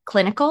really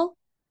clinical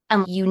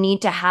and you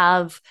need to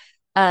have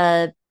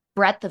a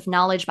breadth of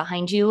knowledge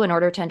behind you in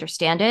order to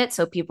understand it.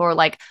 So people are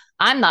like,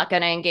 I'm not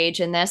going to engage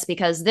in this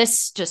because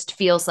this just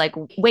feels like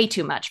way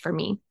too much for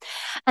me.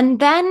 And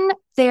then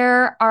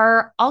there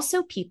are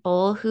also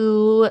people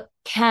who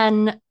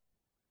can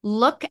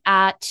look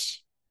at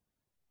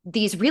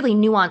these really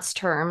nuanced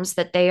terms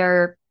that they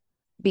are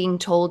being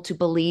told to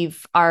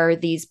believe are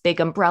these big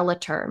umbrella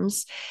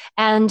terms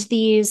and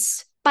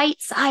these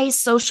bite-sized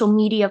social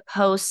media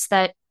posts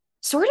that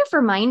sort of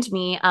remind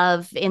me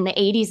of in the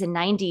 80s and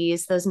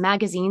 90s, those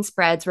magazine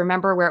spreads,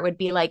 remember, where it would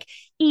be like,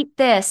 eat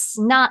this,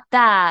 not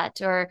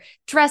that, or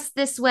dress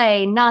this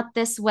way, not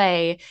this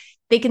way.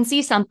 They can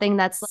see something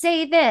that's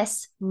say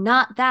this,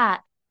 not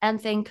that,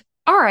 and think,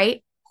 all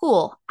right,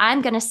 cool,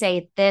 I'm going to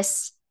say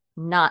this,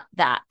 not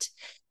that.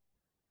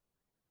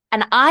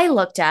 And I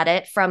looked at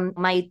it from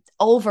my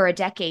over a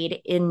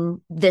decade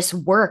in this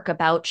work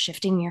about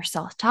shifting your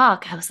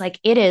self-talk. I was like,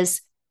 it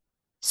is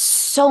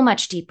so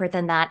much deeper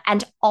than that.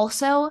 And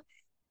also,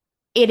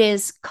 it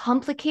is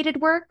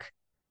complicated work,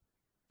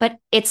 but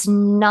it's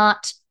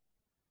not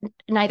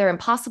neither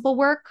impossible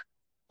work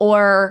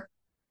or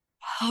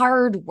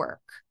hard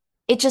work.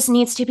 It just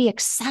needs to be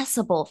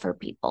accessible for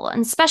people.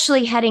 And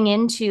especially heading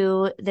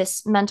into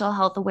this Mental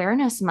Health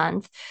Awareness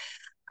Month,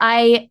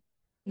 I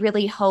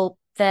really hope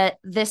that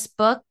this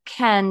book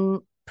can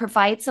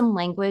provide some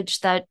language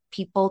that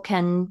people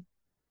can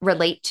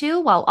relate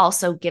to while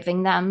also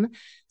giving them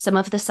some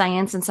of the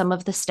science and some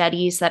of the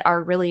studies that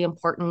are really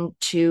important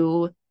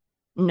to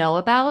know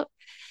about,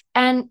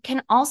 and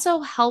can also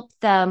help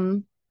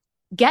them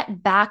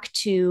get back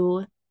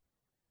to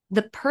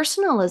the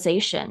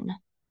personalization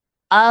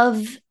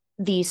of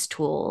these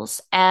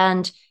tools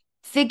and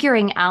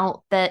figuring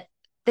out that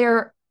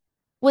there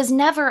was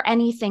never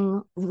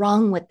anything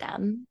wrong with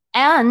them.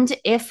 And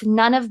if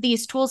none of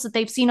these tools that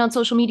they've seen on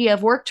social media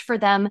have worked for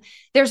them,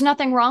 there's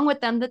nothing wrong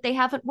with them that they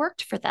haven't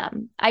worked for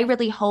them. I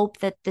really hope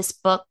that this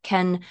book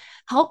can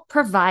help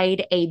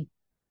provide a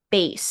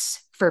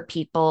base for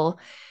people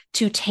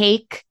to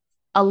take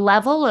a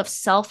level of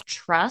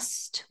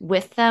self-trust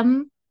with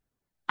them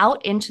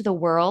out into the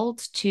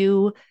world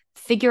to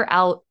figure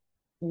out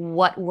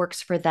what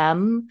works for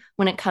them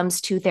when it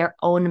comes to their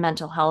own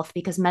mental health,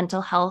 because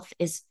mental health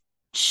is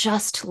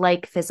just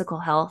like physical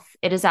health.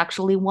 It is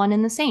actually one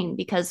and the same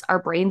because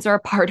our brains are a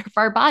part of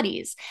our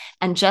bodies.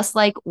 And just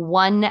like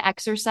one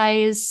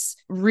exercise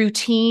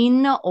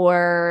routine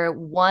or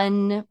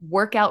one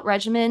workout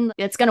regimen,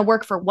 it's going to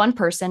work for one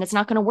person, it's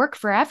not going to work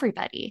for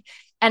everybody.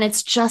 And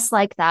it's just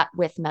like that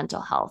with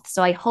mental health.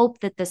 So I hope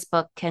that this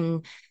book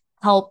can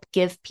help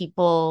give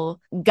people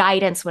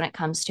guidance when it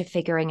comes to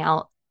figuring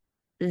out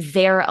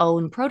their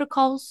own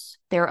protocols,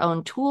 their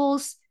own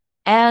tools,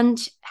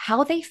 and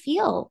how they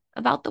feel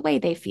about the way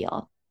they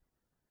feel.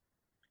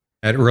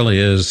 It really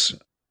is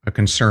a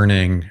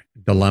concerning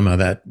dilemma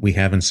that we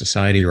have in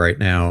society right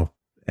now.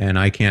 And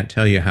I can't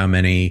tell you how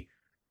many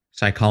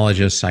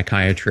psychologists,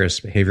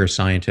 psychiatrists, behavior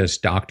scientists,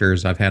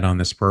 doctors I've had on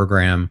this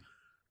program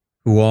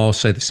who all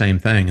say the same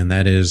thing, and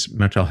that is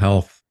mental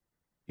health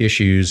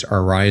issues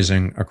are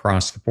rising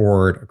across the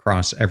board,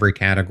 across every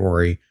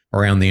category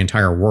around the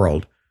entire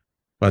world.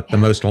 But the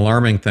most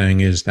alarming thing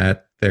is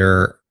that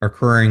they're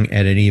occurring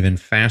at an even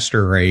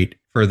faster rate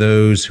for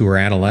those who are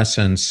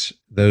adolescents,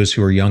 those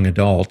who are young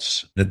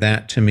adults.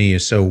 That to me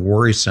is so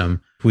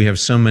worrisome. We have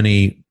so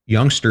many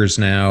youngsters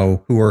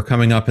now who are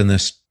coming up in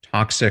this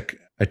toxic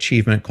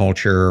achievement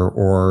culture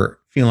or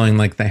feeling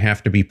like they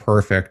have to be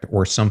perfect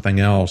or something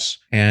else.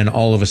 And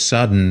all of a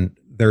sudden,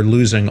 they're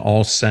losing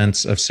all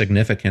sense of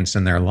significance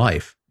in their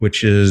life,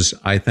 which is,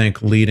 I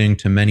think, leading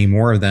to many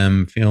more of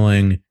them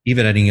feeling,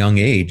 even at a young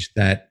age,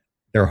 that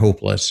they're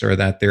hopeless or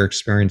that they're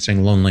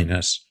experiencing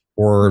loneliness,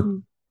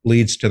 or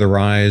leads to the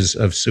rise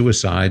of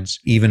suicides,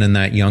 even in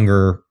that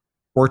younger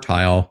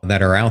quartile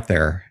that are out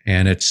there.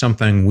 And it's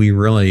something we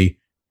really,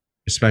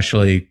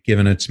 especially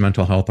given it's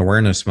Mental Health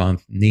Awareness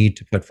Month, need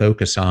to put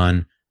focus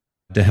on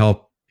to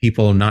help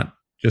people, not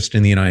just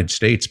in the United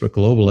States, but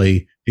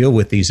globally, deal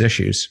with these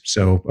issues.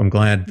 So I'm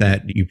glad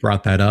that you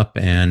brought that up,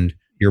 and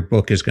your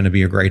book is going to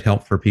be a great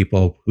help for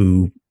people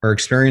who are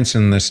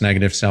experiencing this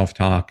negative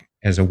self-talk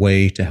as a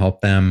way to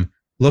help them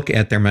look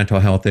at their mental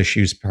health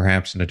issues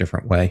perhaps in a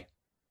different way.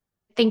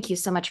 Thank you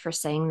so much for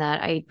saying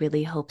that. I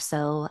really hope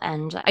so.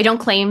 And I don't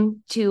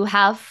claim to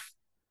have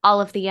all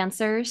of the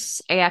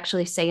answers. I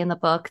actually say in the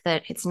book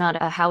that it's not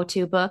a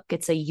how-to book,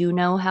 it's a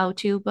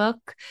how-to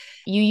book.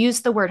 You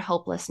use the word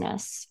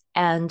hopelessness.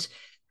 And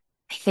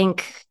I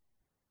think,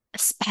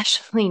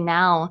 especially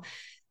now,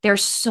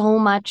 there's so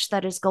much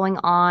that is going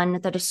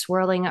on that is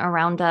swirling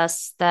around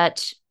us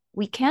that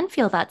we can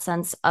feel that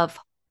sense of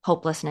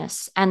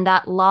hopelessness and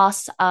that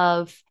loss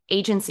of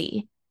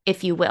agency,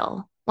 if you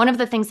will. One of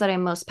the things that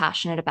I'm most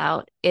passionate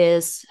about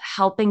is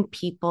helping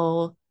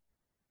people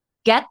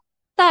get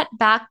that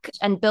back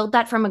and build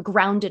that from a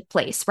grounded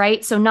place,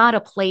 right? So not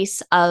a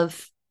place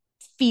of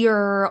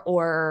fear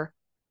or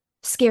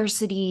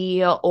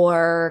scarcity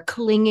or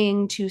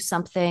clinging to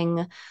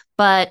something,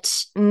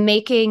 but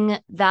making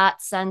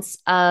that sense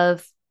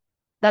of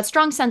that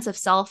strong sense of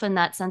self and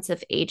that sense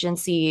of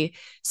agency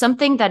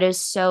something that is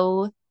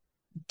so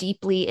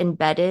deeply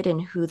embedded in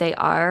who they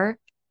are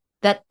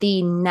that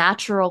the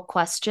natural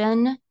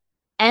question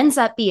ends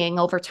up being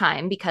over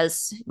time,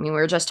 because I mean, we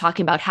were just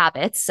talking about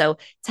habits. So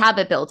it's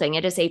habit building.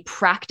 It is a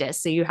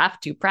practice. So you have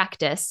to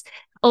practice.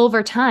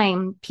 Over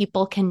time,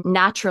 people can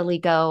naturally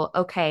go,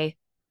 okay,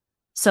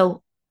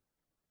 so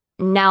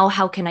now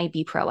how can I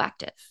be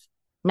proactive,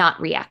 not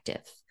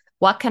reactive?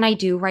 What can I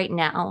do right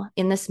now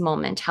in this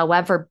moment,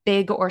 however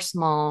big or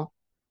small,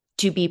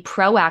 to be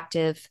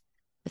proactive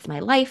with my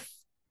life,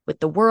 with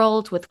the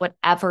world, with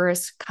whatever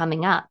is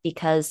coming up?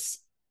 Because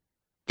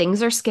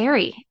things are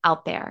scary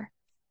out there.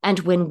 And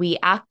when we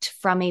act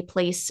from a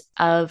place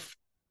of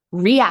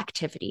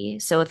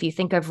reactivity, so if you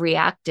think of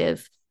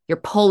reactive, you're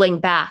pulling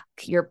back,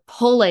 you're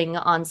pulling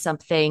on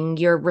something,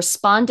 you're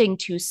responding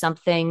to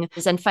something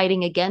and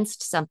fighting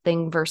against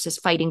something versus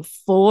fighting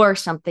for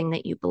something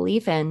that you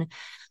believe in.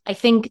 I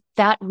think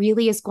that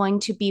really is going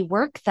to be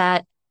work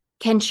that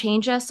can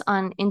change us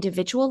on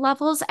individual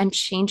levels and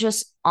change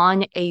us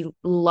on a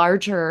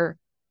larger,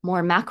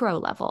 more macro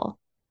level.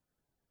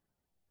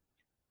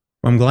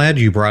 I'm glad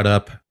you brought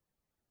up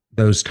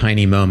those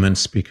tiny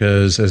moments,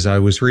 because as I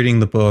was reading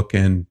the book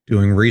and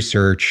doing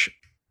research,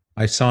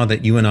 I saw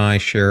that you and I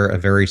share a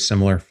very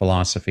similar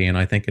philosophy. And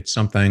I think it's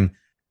something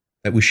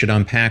that we should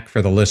unpack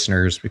for the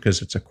listeners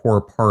because it's a core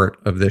part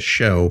of this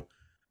show.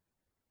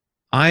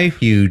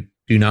 You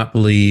do not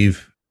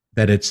believe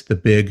that it's the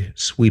big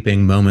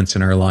sweeping moments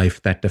in our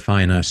life that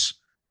define us,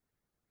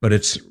 but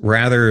it's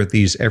rather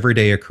these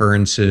everyday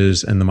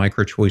occurrences and the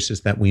micro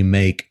choices that we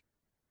make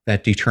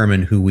that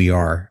determine who we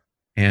are.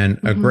 And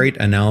a great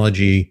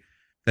analogy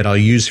that I'll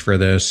use for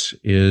this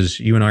is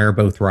you and I are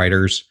both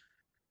writers.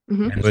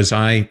 And as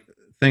I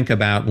think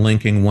about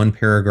linking one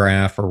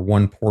paragraph or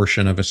one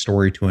portion of a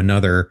story to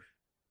another,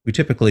 we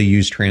typically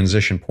use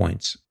transition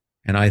points.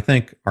 And I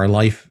think our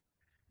life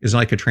is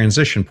like a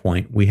transition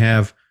point. We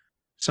have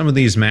some of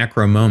these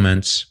macro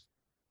moments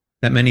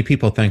that many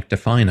people think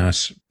define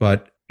us.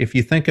 But if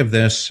you think of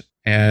this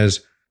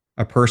as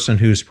a person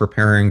who's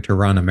preparing to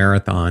run a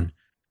marathon,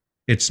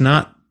 it's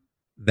not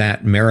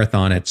that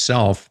marathon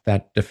itself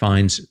that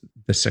defines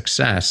the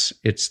success.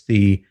 It's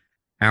the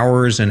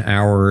hours and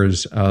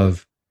hours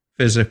of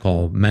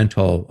physical,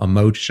 mental,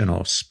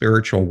 emotional,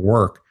 spiritual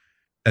work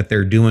that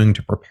they're doing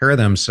to prepare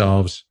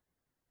themselves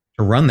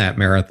to run that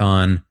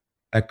marathon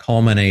that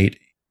culminate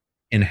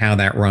in how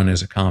that run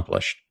is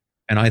accomplished.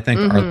 And I think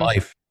our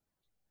life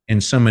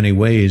in so many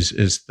ways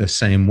is the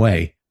same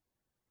way.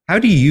 How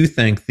do you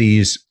think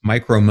these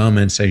micro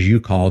moments, as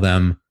you call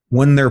them,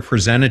 when they're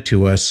presented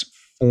to us,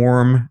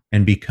 form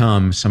and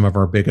become some of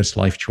our biggest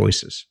life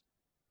choices?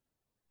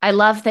 I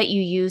love that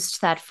you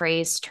used that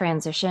phrase,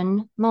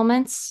 transition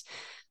moments,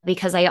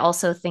 because I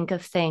also think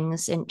of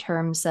things in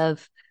terms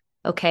of,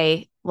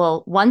 okay,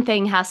 well, one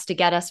thing has to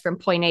get us from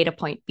point A to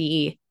point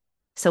B.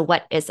 So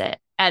what is it?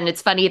 And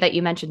it's funny that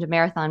you mentioned a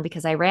marathon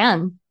because I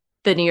ran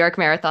the New York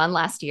Marathon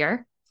last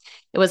year.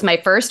 It was my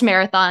first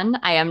marathon.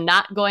 I am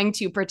not going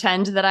to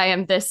pretend that I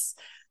am this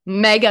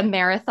mega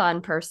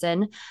marathon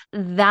person.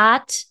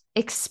 That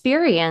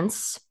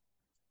experience,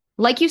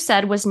 like you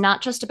said, was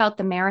not just about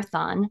the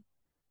marathon,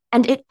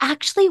 And it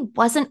actually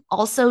wasn't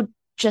also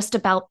just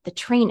about the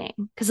training,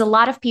 because a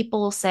lot of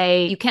people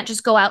say you can't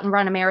just go out and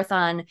run a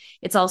marathon.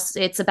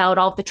 It's about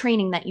all the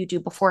training that you do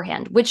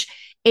beforehand, which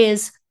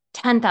is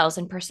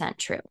 10,000%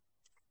 true.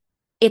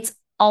 It's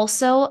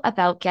also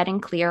about getting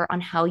clear on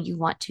how you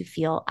want to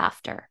feel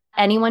after.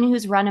 Anyone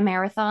who's run a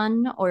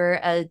marathon or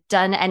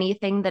done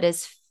anything that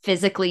is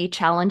physically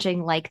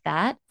challenging like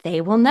that, they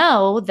will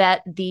know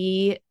that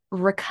the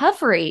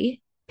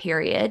recovery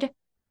period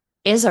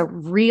is a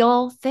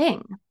real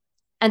thing.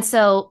 And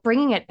so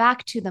bringing it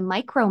back to the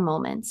micro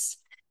moments,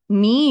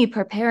 me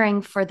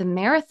preparing for the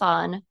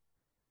marathon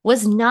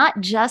was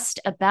not just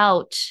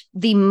about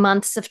the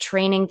months of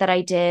training that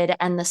I did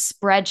and the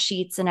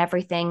spreadsheets and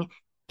everything.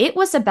 It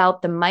was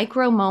about the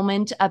micro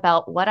moment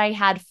about what I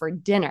had for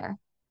dinner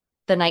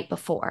the night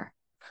before,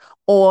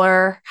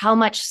 or how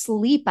much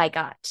sleep I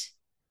got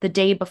the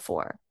day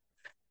before,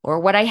 or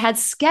what I had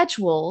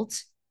scheduled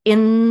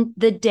in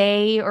the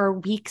day or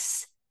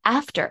weeks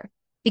after,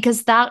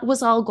 because that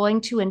was all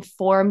going to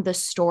inform the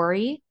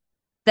story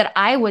that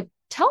I would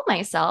tell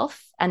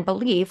myself and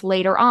believe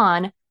later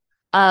on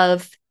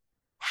of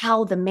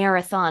how the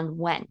marathon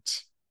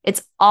went.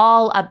 It's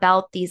all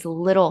about these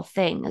little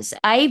things.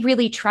 I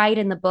really tried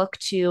in the book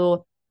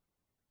to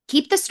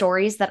keep the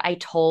stories that I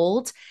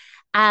told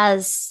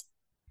as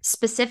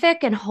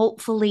specific and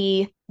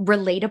hopefully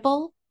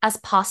relatable as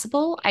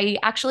possible. I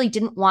actually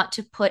didn't want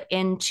to put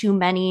in too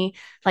many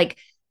like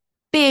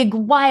big,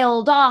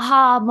 wild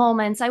aha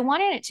moments. I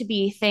wanted it to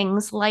be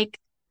things like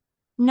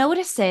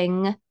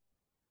noticing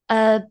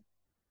a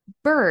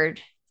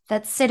bird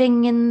that's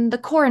sitting in the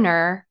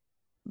corner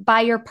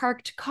by your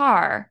parked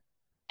car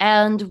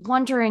and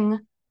wondering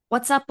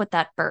what's up with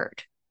that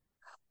bird.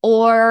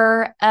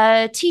 Or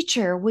a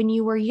teacher when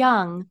you were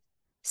young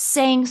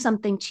saying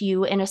something to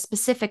you in a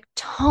specific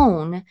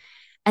tone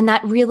and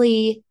that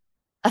really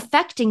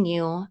affecting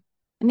you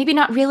and maybe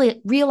not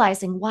really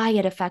realizing why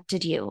it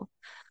affected you.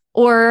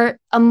 Or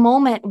a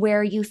moment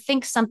where you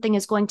think something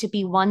is going to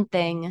be one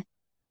thing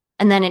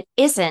and then it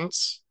isn't,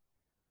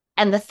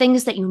 and the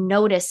things that you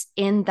notice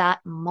in that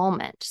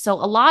moment. So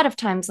a lot of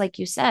times, like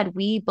you said,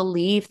 we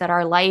believe that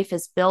our life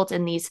is built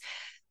in these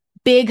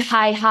big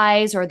high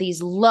highs or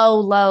these low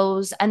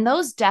lows, and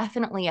those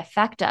definitely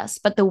affect us.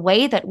 But the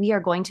way that we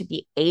are going to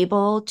be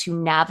able to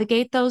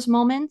navigate those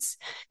moments,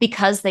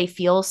 because they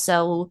feel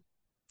so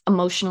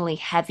emotionally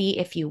heavy,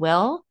 if you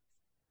will,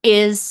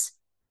 is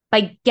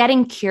by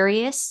getting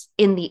curious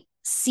in the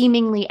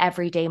seemingly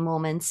everyday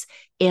moments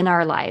in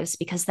our lives.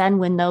 Because then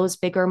when those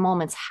bigger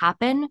moments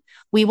happen,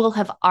 we will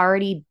have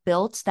already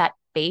built that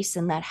base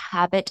and that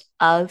habit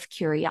of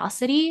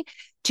curiosity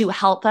to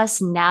help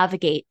us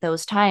navigate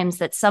those times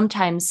that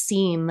sometimes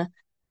seem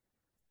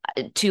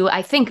to,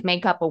 I think,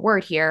 make up a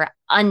word here,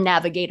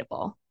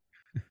 unnavigatable.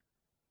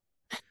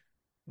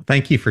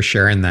 Thank you for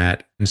sharing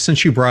that. And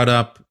since you brought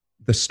up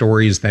the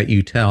stories that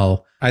you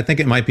tell, I think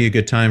it might be a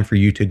good time for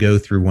you to go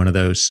through one of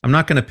those. I'm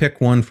not going to pick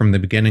one from the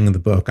beginning of the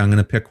book. I'm going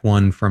to pick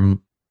one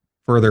from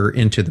further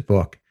into the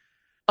book.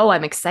 Oh,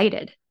 I'm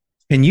excited.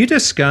 Can you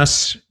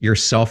discuss your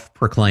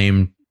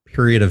self-proclaimed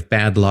period of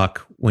bad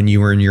luck when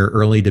you were in your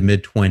early to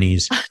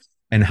mid-20s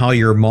and how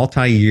your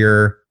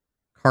multi-year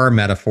car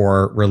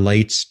metaphor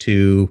relates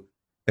to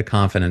the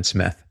confidence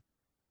myth?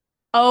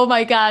 Oh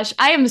my gosh.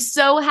 I am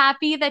so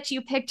happy that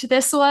you picked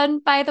this one,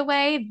 by the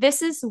way.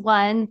 This is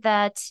one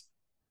that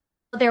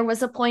there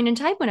was a point in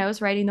time when I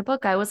was writing the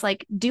book, I was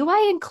like, do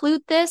I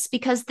include this?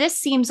 Because this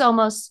seems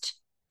almost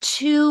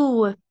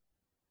too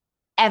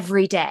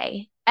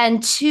everyday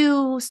and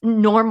too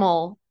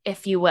normal,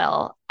 if you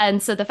will.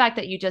 And so the fact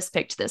that you just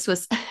picked this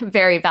was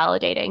very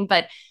validating.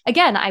 But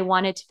again, I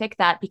wanted to pick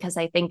that because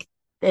I think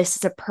this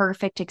is a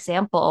perfect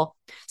example.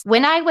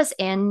 When I was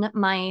in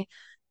my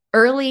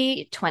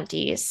early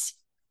 20s,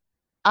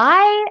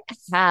 I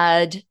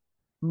had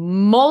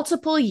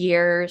multiple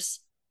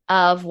years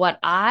of what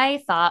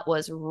I thought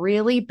was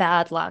really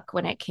bad luck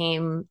when it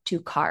came to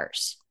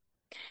cars.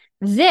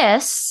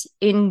 This,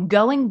 in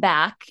going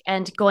back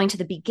and going to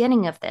the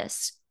beginning of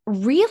this,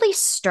 really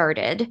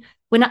started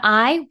when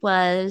I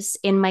was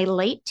in my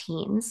late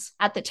teens.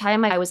 At the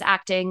time, I was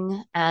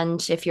acting.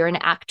 And if you're an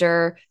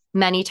actor,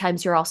 many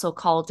times you're also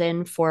called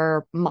in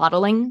for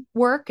modeling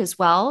work as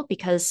well,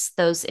 because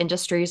those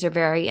industries are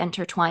very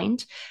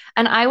intertwined.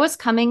 And I was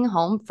coming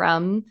home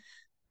from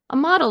a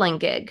modeling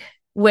gig,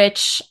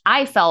 which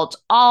I felt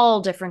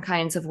all different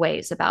kinds of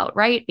ways about,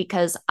 right?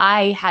 Because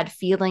I had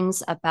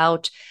feelings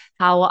about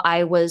how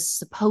I was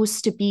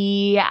supposed to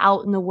be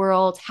out in the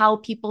world, how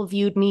people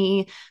viewed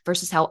me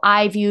versus how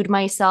I viewed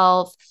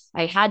myself.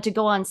 I had to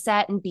go on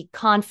set and be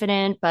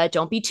confident, but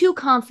don't be too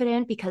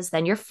confident because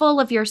then you're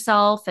full of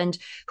yourself. And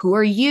who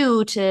are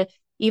you to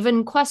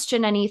even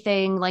question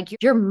anything? Like,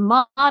 you're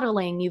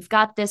modeling, you've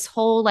got this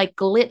whole like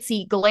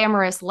glitzy,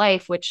 glamorous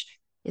life, which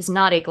is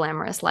not a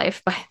glamorous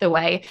life, by the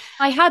way.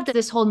 I had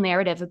this whole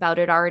narrative about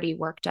it already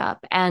worked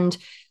up. And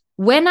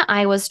when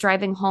I was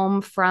driving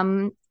home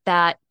from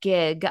that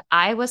gig,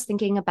 I was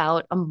thinking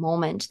about a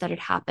moment that had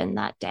happened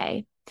that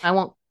day. I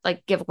won't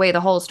like give away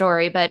the whole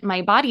story, but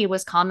my body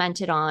was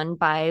commented on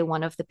by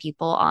one of the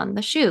people on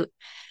the shoot.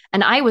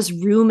 And I was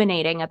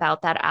ruminating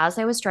about that as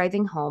I was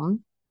driving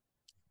home.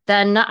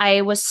 Then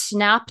I was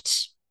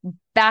snapped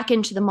back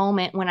into the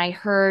moment when I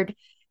heard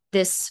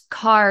this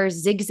car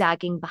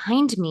zigzagging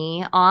behind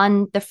me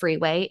on the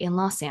freeway in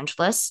Los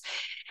Angeles.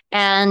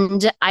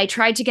 And I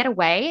tried to get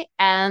away,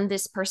 and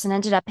this person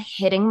ended up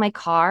hitting my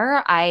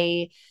car.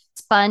 I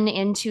spun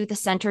into the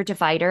center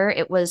divider.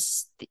 It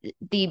was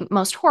the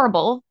most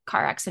horrible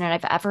car accident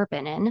I've ever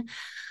been in.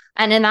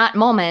 And in that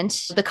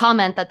moment, the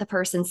comment that the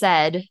person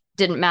said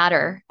didn't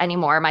matter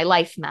anymore. My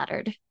life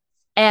mattered.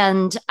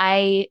 And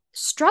I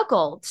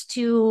struggled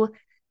to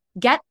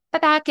get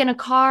back in a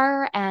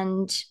car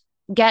and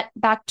get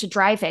back to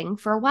driving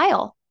for a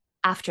while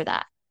after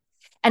that.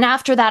 And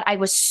after that, I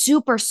was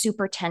super,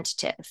 super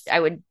tentative. I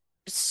would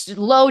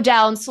slow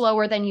down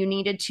slower than you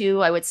needed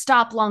to. I would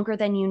stop longer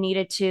than you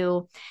needed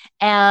to.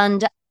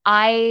 And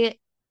I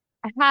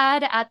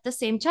had, at the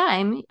same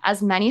time,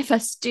 as many of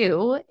us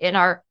do in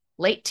our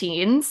late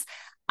teens,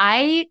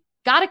 I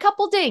got a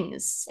couple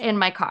dings in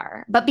my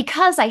car. But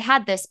because I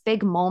had this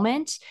big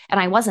moment and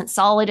I wasn't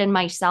solid in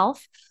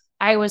myself,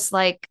 I was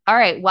like, all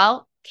right,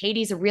 well,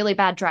 Katie's a really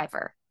bad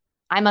driver.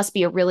 I must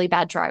be a really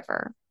bad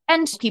driver.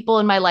 And people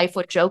in my life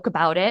would joke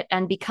about it.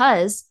 And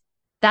because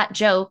that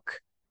joke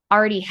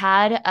already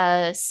had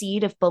a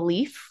seed of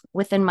belief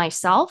within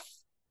myself,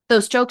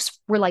 those jokes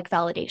were like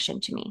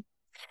validation to me.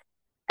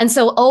 And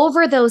so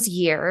over those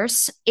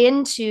years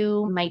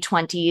into my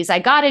 20s, I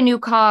got a new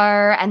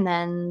car. And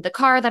then the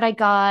car that I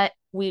got,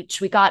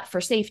 which we got for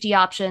safety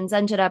options,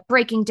 ended up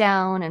breaking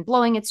down and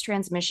blowing its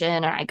transmission.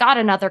 And I got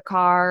another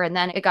car, and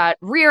then it got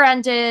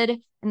rear-ended.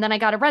 And then I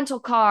got a rental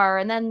car,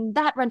 and then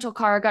that rental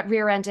car got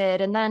rear-ended.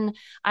 And then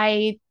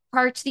I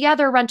parked the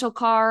other rental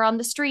car on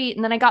the street,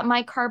 and then I got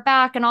my car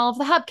back, and all of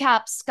the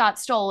hubcaps got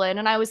stolen.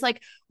 And I was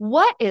like,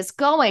 what is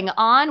going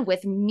on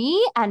with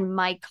me and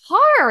my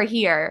car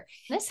here?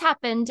 This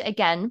happened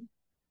again,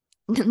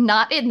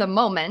 not in the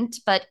moment,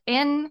 but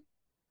in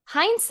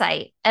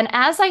hindsight. And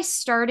as I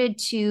started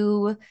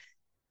to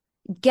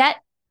get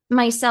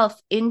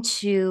myself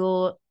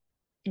into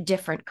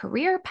different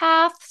career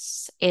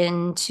paths,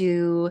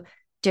 into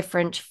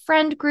different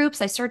friend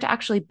groups, I started to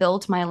actually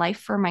build my life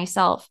for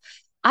myself.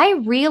 I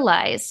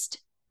realized,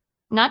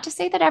 not to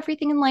say that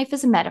everything in life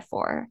is a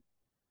metaphor,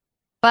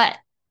 but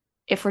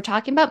if we're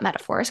talking about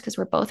metaphors, because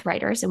we're both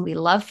writers and we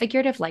love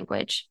figurative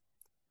language,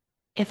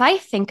 if I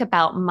think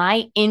about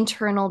my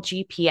internal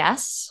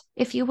GPS,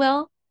 if you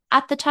will,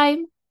 at the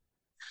time,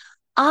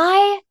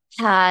 I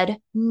had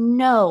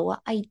no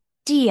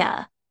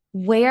idea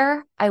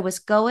where I was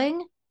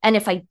going. And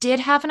if I did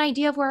have an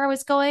idea of where I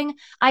was going,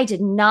 I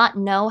did not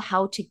know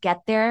how to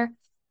get there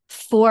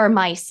for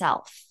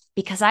myself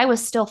because I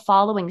was still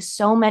following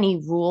so many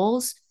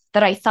rules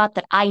that I thought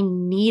that I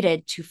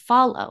needed to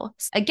follow.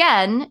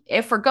 Again,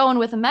 if we're going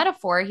with a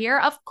metaphor here,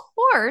 of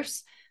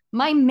course,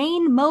 my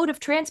main mode of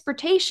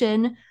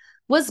transportation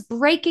was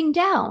breaking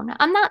down.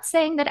 I'm not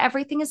saying that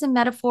everything is a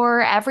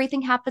metaphor,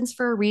 everything happens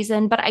for a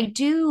reason, but I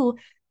do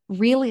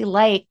really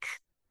like,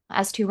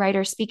 as two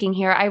writers speaking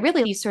here, I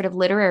really use sort of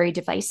literary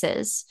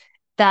devices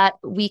that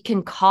we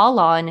can call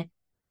on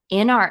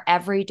in our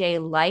everyday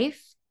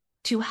life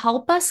to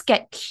help us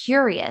get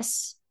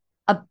curious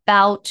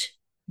about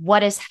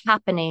what is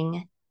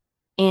happening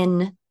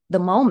in the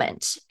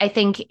moment. I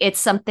think it's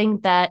something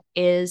that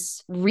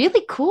is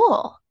really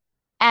cool.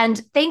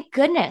 And thank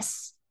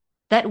goodness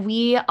that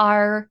we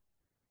are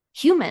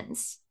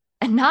humans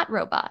and not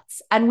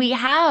robots. And we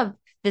have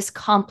this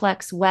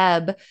complex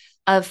web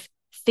of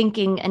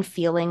thinking and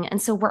feeling.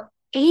 And so we're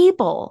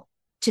able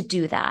to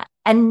do that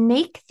and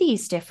make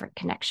these different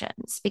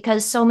connections,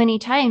 because so many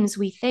times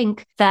we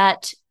think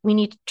that we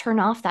need to turn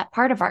off that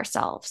part of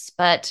ourselves.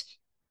 But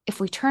if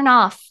we turn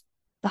off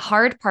the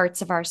hard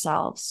parts of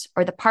ourselves,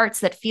 or the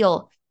parts that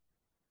feel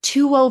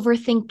too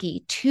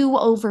overthinky, too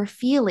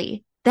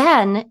overfeely,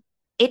 then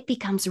it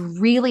becomes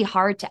really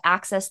hard to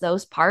access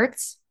those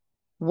parts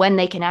when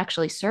they can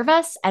actually serve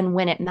us and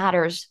when it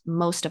matters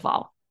most of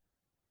all.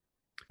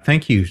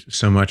 Thank you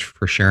so much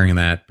for sharing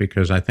that,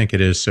 because I think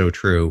it is so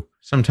true.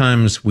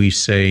 Sometimes we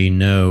say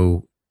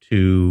no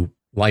to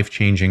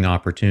life-changing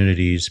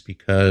opportunities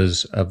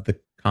because of the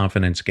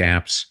confidence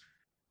gaps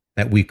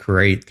that we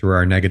create through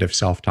our negative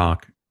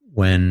self-talk,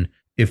 when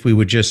if we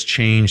would just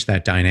change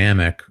that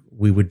dynamic,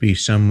 we would be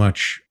so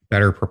much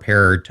better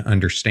prepared to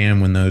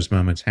understand when those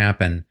moments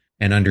happen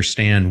and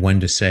understand when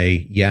to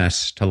say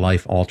yes to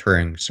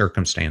life-altering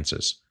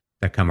circumstances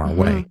that come our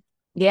way.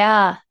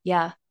 Yeah,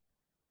 yeah.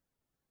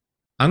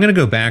 I'm going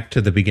to go back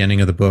to the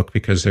beginning of the book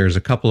because there's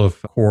a couple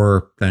of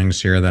core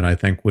things here that I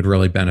think would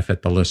really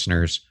benefit the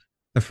listeners.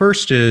 The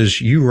first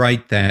is you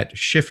write that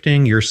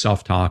shifting your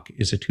self-talk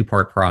is a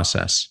two-part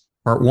process.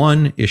 Part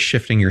one is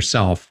shifting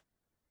yourself.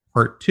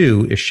 Part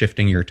two is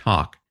shifting your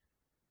talk.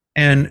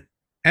 And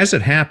as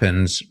it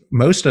happens,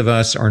 most of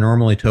us are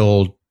normally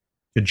told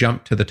to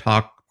jump to the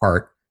talk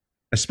part,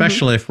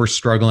 especially if we're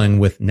struggling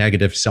with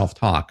negative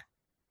self-talk.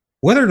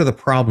 What are the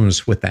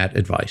problems with that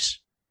advice?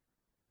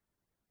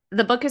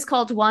 The book is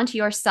called Want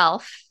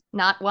Yourself,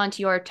 Not Want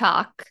Your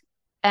Talk.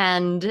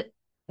 And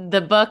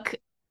the book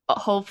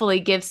hopefully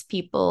gives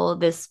people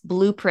this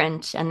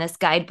blueprint and this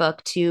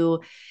guidebook to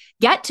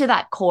get to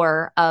that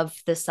core of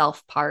the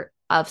self part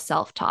of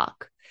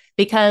self-talk,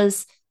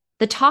 because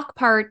the talk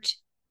part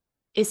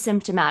is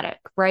symptomatic,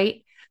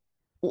 right?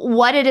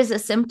 What it is a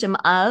symptom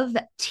of,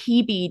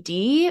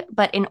 TBD,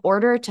 but in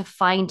order to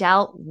find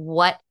out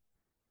what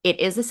it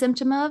is a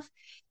symptom of,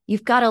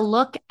 you've got to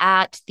look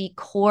at the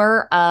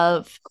core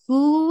of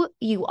who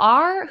you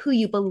are, who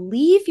you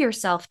believe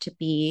yourself to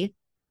be,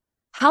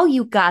 how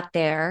you got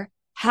there,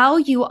 how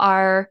you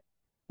are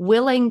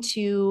willing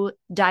to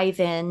dive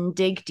in,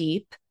 dig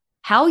deep,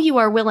 how you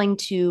are willing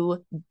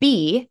to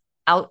be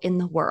out in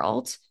the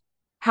world,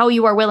 how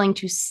you are willing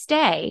to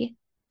stay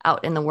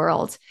out in the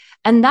world.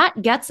 And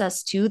that gets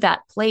us to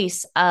that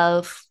place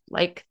of,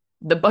 like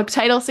the book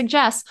title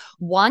suggests,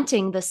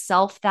 wanting the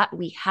self that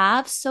we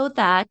have, so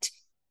that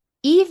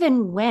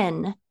even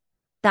when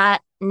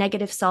that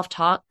negative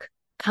self-talk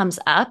comes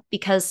up,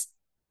 because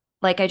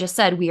like I just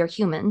said, we are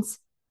humans,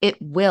 it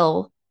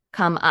will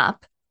come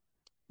up,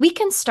 we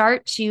can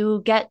start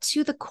to get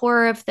to the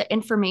core of the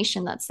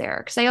information that's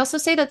there. Because I also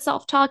say that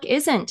self-talk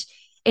isn't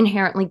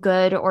inherently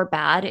good or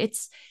bad.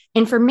 It's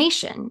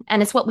information.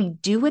 And it's what we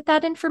do with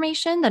that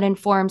information that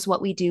informs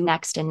what we do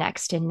next and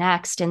next and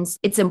next. And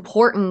it's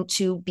important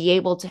to be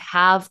able to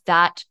have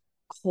that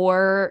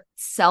core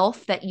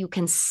self that you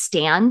can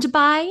stand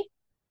by,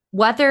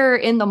 whether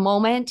in the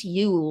moment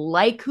you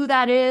like who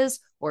that is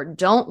or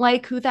don't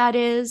like who that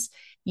is.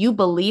 You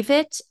believe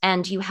it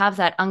and you have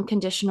that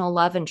unconditional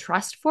love and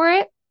trust for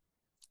it,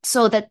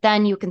 so that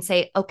then you can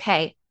say,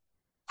 okay,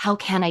 how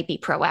can I be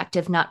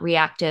proactive, not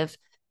reactive?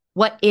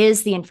 What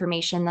is the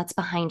information that's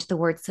behind the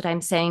words that I'm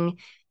saying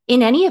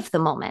in any of the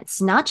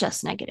moments, not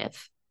just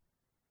negative?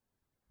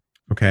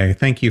 Okay,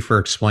 thank you for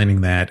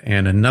explaining that.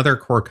 And another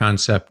core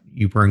concept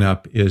you bring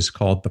up is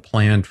called the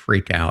planned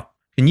freakout.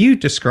 Can you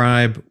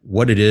describe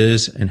what it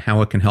is and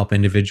how it can help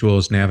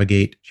individuals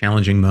navigate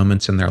challenging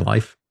moments in their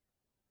life?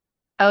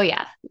 Oh,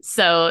 yeah.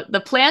 So the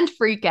planned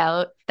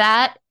freakout,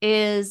 that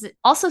is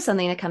also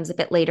something that comes a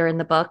bit later in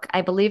the book.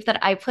 I believe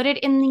that I put it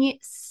in the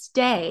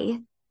stay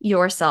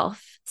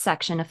yourself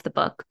section of the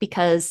book,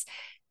 because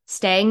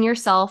staying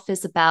yourself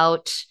is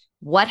about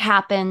what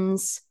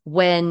happens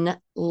when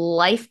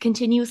life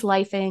continues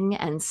lifing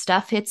and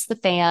stuff hits the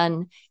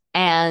fan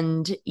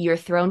and you're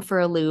thrown for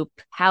a loop.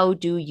 How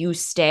do you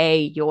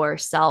stay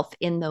yourself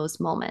in those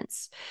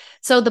moments?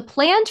 So the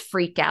planned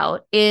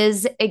freakout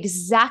is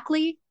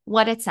exactly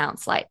what it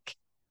sounds like.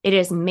 It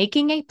is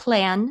making a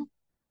plan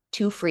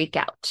to freak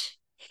out.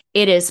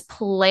 It is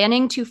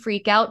planning to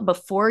freak out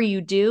before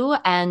you do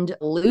and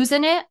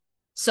losing it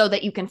so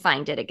that you can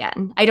find it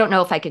again. I don't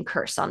know if I can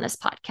curse on this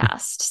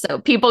podcast, so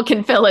people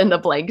can fill in the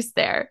blanks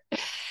there.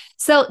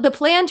 So the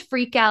planned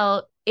freak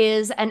out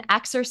is an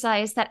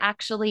exercise that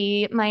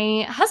actually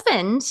my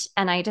husband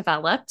and I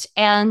developed.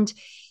 And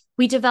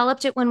we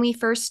developed it when we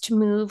first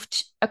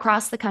moved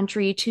across the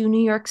country to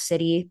New York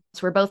City.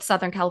 So we're both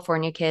Southern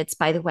California kids,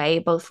 by the way,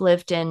 both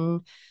lived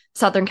in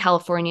Southern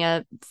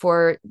California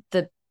for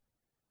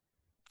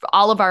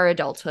all of our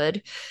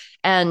adulthood,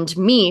 and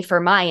me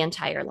for my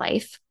entire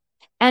life.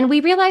 And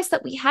we realized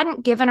that we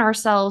hadn't given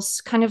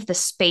ourselves kind of the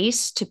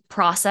space to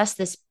process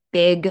this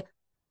big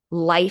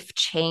life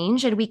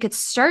change. And we could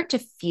start to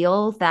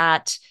feel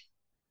that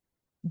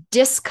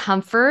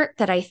discomfort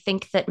that I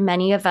think that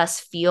many of us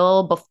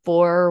feel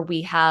before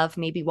we have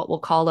maybe what we'll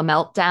call a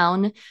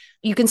meltdown.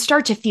 You can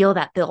start to feel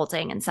that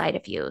building inside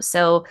of you.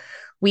 So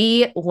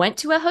we went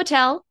to a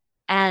hotel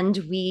and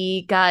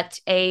we got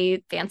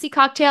a fancy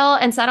cocktail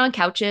and sat on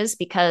couches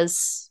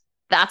because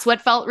that's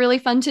what felt really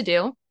fun to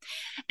do.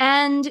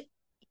 And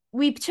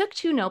we took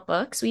two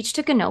notebooks. We each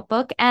took a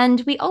notebook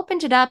and we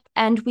opened it up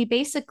and we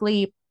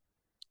basically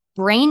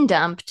brain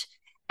dumped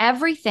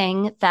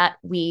everything that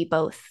we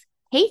both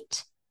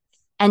hate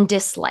and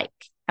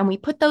dislike. And we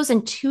put those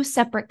in two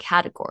separate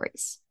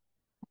categories.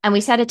 And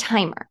we set a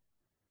timer.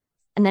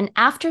 And then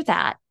after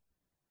that,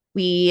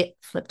 we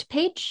flipped a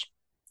page.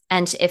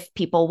 And if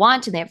people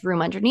want and they have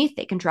room underneath,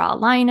 they can draw a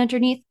line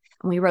underneath.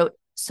 And we wrote,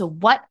 so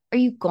what are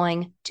you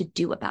going to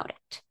do about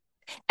it?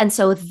 And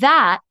so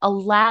that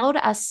allowed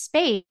us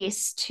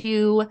space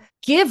to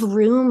give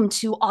room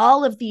to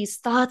all of these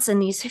thoughts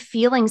and these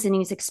feelings and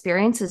these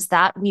experiences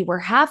that we were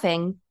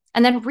having,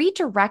 and then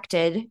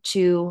redirected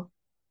to,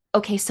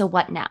 okay, so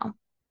what now?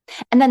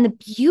 And then the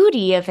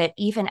beauty of it,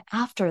 even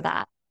after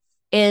that,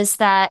 is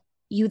that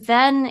you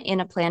then, in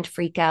a planned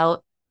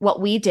freakout,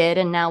 what we did,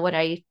 and now what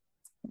I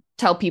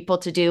tell people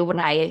to do when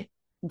I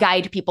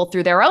guide people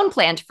through their own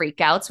planned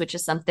freakouts, which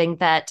is something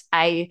that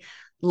I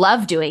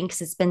love doing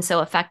because it's been so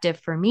effective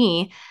for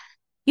me,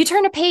 you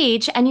turn a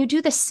page and you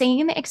do the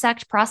same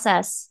exact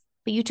process,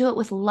 but you do it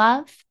with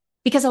love.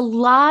 Because a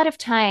lot of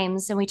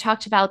times, and we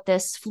talked about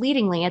this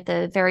fleetingly at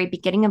the very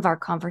beginning of our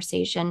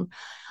conversation,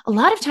 a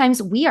lot of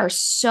times we are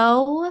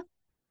so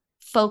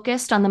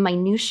focused on the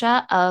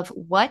minutia of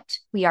what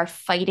we are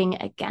fighting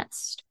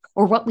against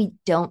or what we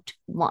don't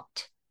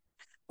want.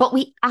 but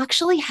we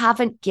actually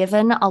haven't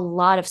given a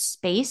lot of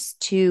space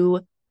to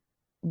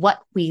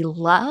what we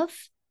love,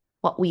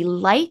 what we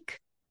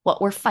like,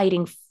 what we're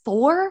fighting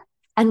for,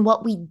 and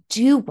what we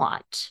do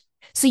want.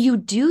 So you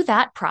do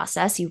that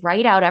process, you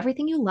write out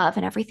everything you love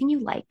and everything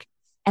you like,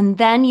 and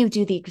then you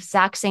do the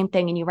exact same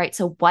thing and you write,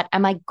 so what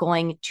am I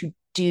going to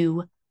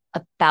do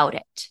about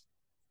it?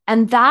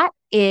 And that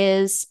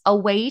is a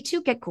way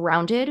to get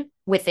grounded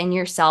within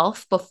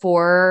yourself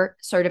before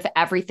sort of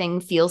everything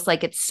feels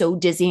like it's so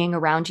dizzying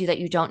around you that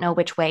you don't know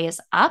which way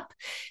is up.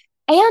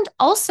 And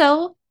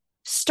also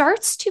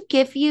starts to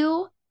give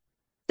you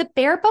the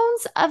bare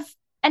bones of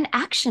an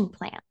action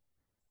plan.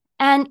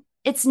 And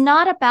it's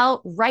not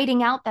about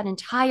writing out that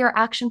entire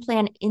action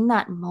plan in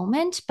that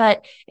moment,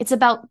 but it's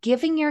about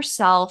giving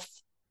yourself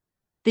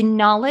the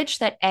knowledge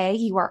that A,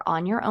 you are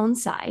on your own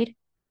side,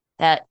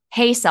 that,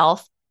 hey,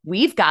 self,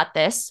 we've got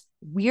this,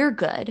 we're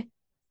good.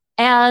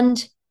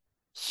 And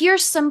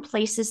here's some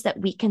places that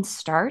we can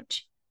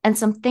start and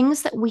some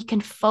things that we can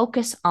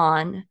focus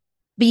on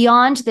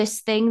beyond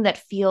this thing that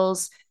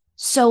feels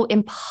so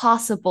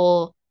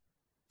impossible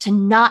to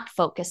not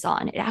focus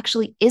on. It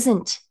actually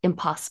isn't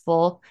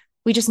impossible.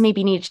 We just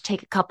maybe need to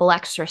take a couple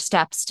extra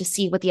steps to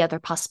see what the other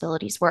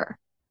possibilities were.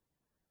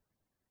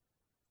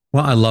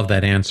 Well, I love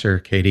that answer,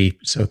 Katie.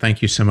 So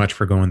thank you so much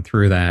for going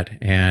through that.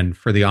 And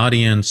for the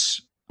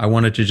audience, I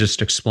wanted to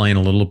just explain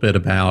a little bit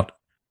about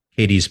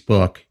Katie's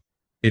book.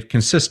 It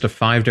consists of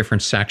 5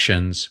 different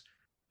sections.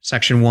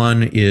 Section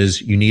 1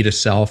 is You Need a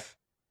Self.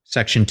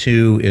 Section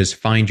 2 is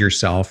Find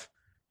Yourself.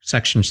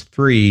 Section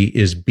 3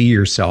 is Be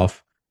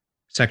Yourself.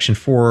 Section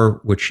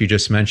 4, which you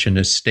just mentioned,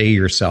 is Stay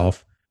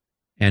Yourself.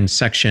 And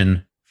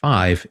Section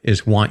 5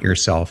 is Want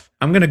Yourself.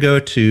 I'm going to go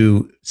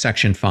to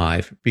Section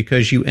 5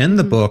 because you end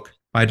the book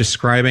by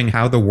describing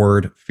how the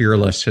word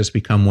fearless has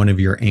become one of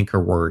your anchor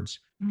words.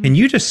 Can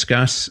you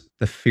discuss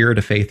the fear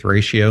to faith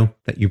ratio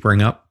that you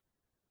bring up?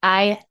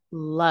 I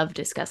love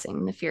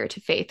discussing the fear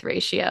to faith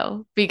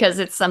ratio because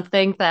it's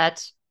something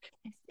that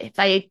if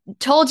I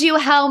told you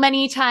how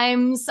many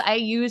times I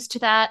used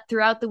that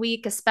throughout the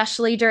week,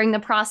 especially during the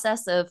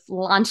process of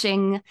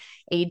launching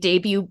a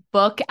debut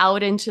book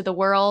out into the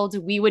world,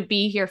 we would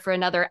be here for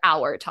another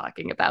hour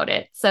talking about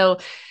it. So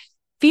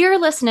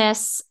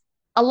fearlessness,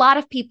 a lot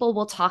of people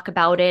will talk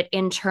about it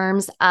in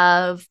terms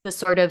of the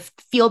sort of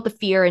feel the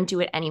fear and do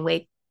it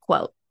anyway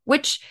quote,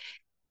 which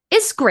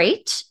is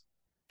great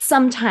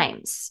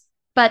sometimes.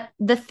 But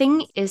the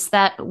thing is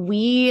that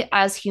we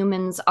as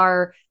humans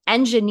are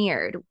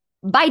engineered.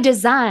 By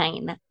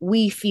design,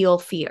 we feel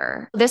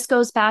fear. This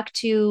goes back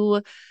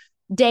to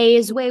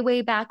days way,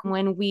 way back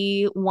when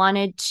we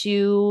wanted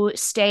to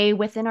stay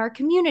within our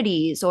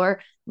communities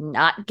or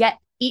not get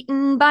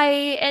eaten by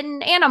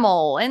an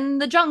animal in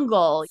the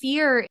jungle.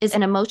 Fear is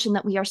an emotion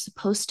that we are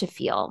supposed to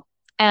feel.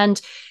 And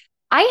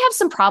I have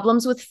some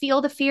problems with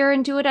feel the fear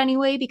and do it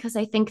anyway, because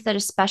I think that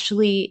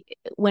especially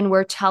when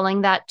we're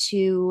telling that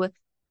to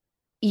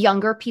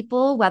younger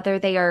people, whether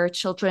they are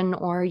children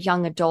or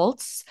young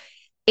adults,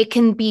 it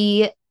can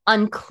be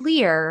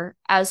unclear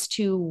as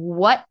to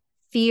what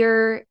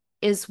fear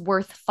is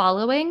worth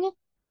following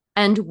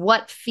and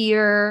what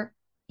fear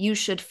you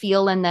should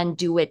feel and then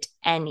do it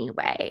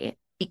anyway.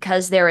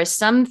 Because there is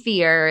some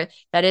fear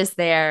that is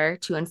there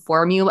to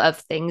inform you of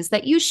things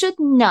that you should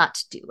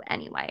not do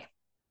anyway.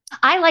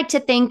 I like to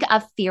think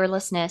of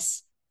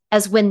fearlessness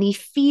as when the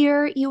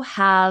fear you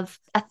have,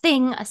 a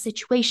thing, a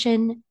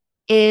situation,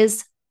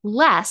 is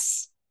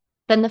less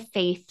than the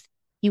faith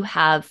you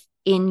have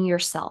in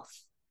yourself.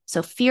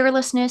 So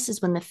fearlessness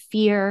is when the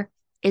fear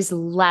is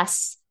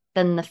less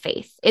than the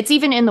faith. It's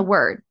even in the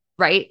word,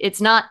 right? It's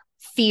not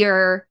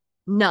fear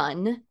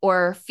none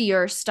or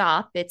fear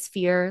stop. It's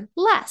fear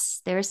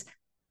less. There's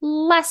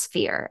less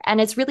fear.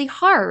 And it's really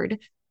hard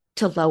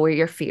to lower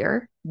your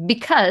fear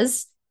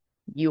because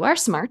you are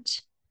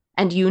smart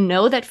and you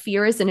know that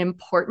fear is an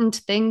important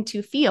thing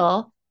to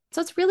feel. So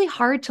it's really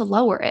hard to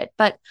lower it.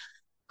 But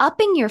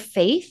upping your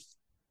faith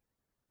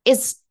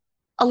is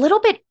a little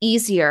bit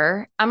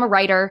easier. I'm a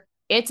writer.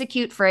 It's a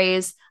cute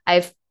phrase.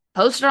 I've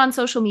posted on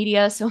social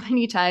media so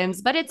many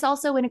times, but it's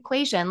also an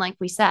equation, like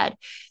we said.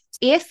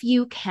 If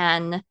you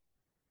can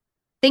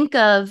think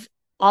of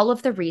all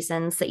of the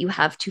reasons that you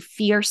have to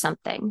fear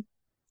something,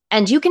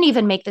 and you can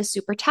even make this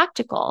super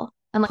tactical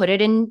and put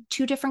it in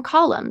 2 different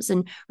columns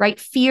and write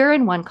fear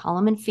in one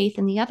column and faith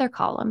in the other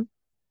column.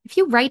 If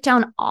you write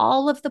down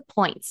all of the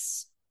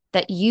points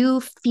that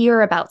you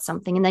fear about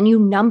something and then you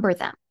number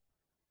them,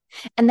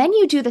 and then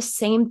you do the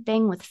same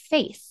thing with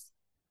faith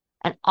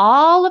and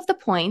all of the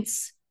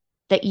points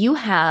that you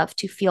have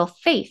to feel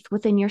faith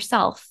within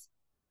yourself.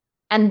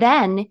 And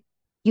then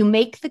you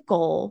make the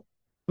goal,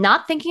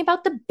 not thinking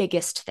about the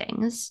biggest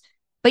things,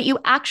 but you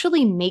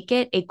actually make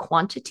it a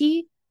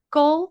quantity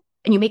goal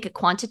and you make it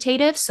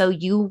quantitative. So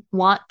you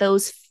want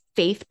those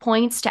faith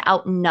points to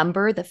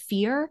outnumber the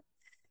fear.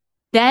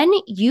 Then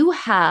you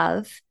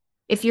have,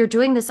 if you're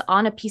doing this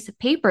on a piece of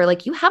paper,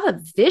 like you have a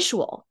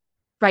visual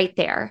right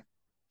there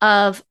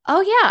of,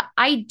 oh yeah,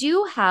 I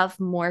do have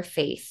more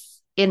faith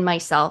in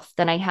myself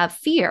than I have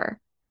fear.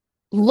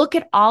 look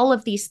at all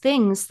of these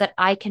things that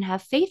I can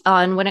have faith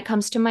on when it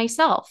comes to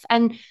myself.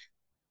 And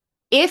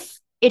if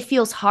it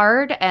feels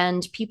hard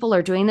and people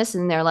are doing this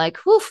and they're like,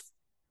 whew,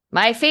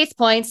 my faith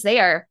points, they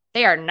are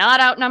not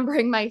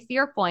outnumbering my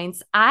fear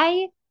points.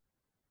 I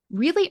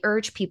really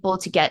urge people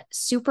to get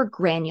super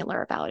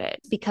granular about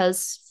it,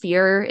 because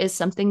fear is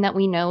something that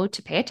we know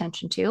to pay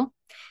attention to.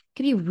 It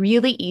can be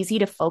really easy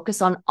to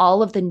focus on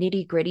all of the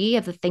nitty-gritty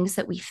of the things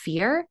that we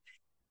fear.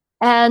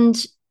 And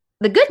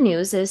the good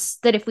news is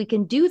that if we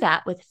can do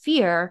that with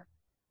fear,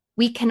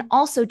 we can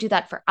also do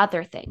that for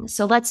other things.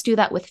 So let's do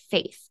that with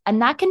faith.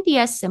 And that can be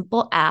as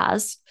simple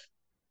as,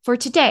 for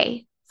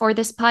today, for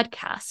this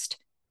podcast,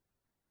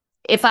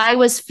 if I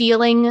was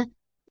feeling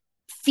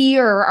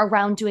fear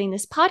around doing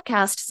this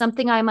podcast,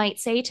 something I might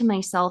say to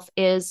myself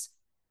is,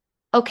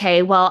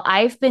 okay, well,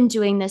 I've been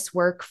doing this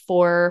work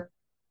for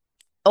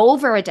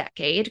over a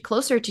decade,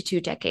 closer to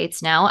 2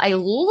 decades now. I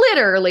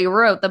literally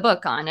wrote the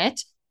book on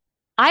it.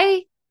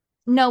 I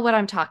know what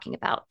I'm talking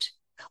about.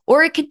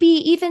 Or it could be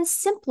even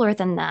simpler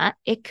than that.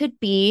 It could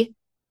be,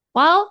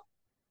 well,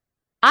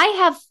 I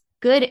have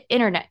good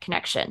internet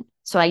connection,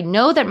 so I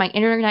know that my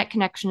internet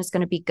connection is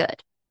going to be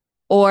good.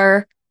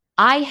 Or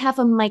I have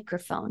a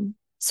microphone,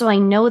 so I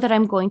know that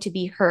I'm going to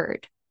be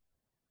heard.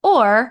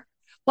 Or,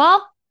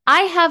 well,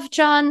 I have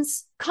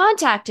John's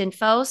contact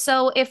info,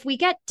 so if we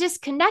get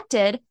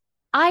disconnected,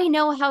 I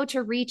know how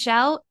to reach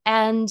out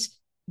and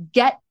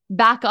get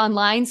back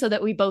online so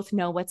that we both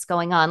know what's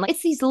going on.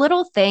 It's these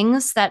little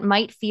things that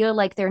might feel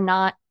like they're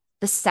not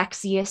the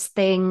sexiest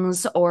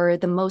things or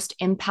the most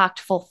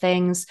impactful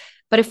things.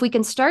 But if we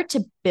can start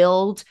to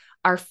build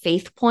our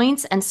faith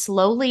points and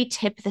slowly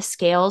tip the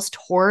scales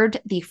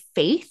toward the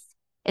faith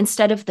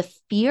instead of the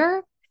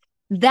fear,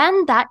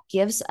 then that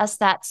gives us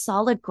that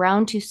solid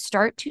ground to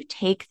start to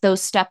take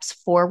those steps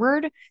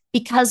forward,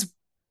 because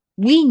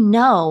we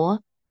know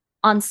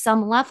on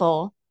some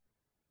level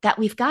that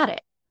we've got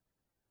it.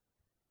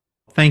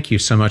 Thank you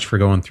so much for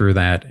going through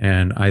that.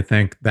 And I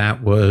think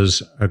that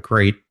was a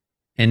great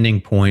ending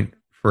point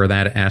for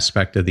that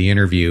aspect of the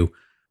interview.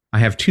 I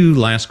have 2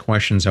 last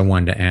questions I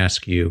wanted to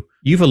ask you.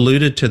 You've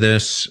alluded to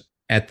this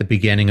at the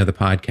beginning of the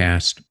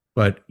podcast,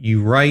 but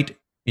you write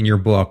in your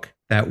book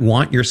that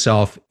Want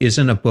Yourself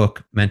isn't a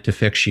book meant to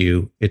fix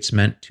you, it's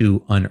meant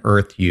to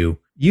unearth you.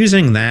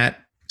 Using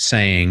that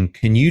saying,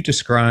 can you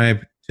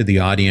describe to the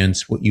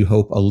audience what you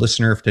hope a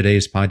listener of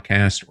today's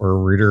podcast or a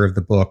reader of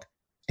the book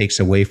takes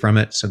away from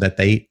it so that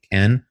they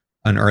can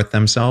unearth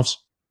themselves?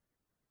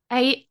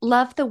 I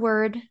love the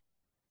word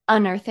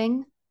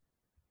unearthing,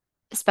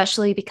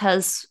 especially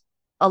because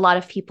a lot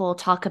of people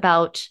talk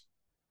about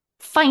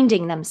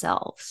finding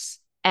themselves,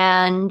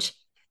 and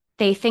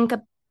they think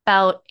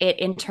about it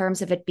in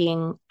terms of it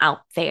being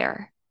out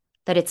there,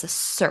 that it's a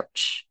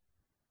search.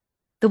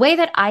 The way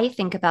that I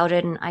think about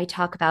it and I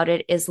talk about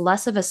it is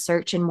less of a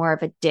search and more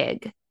of a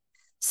dig.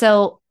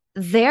 So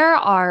there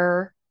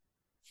are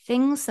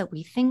things that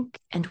we think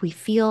and we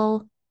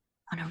feel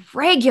on a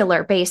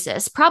regular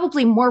basis,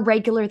 probably more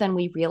regular than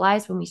we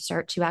realize when we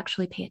start to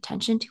actually pay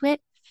attention to it,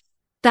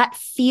 that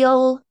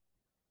feel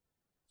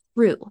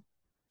true,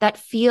 that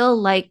feel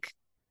like,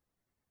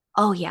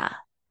 oh yeah,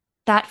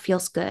 that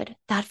feels good,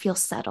 that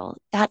feels settled,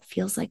 that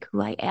feels like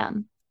who I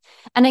am.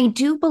 And I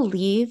do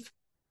believe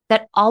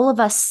that all of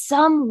us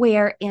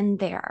somewhere in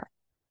there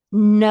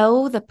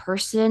know the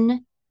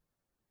person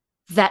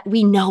that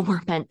we know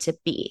we're meant to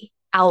be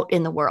out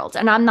in the world.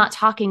 And I'm not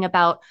talking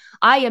about,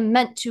 I am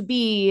meant to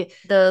be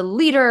the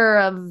leader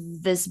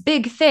of this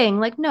big thing.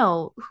 Like,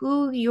 no,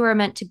 who you are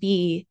meant to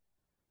be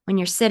when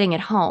you're sitting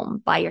at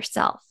home by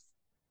yourself,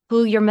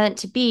 who you're meant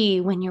to be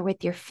when you're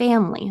with your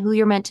family, who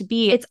you're meant to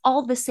be. It's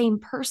all the same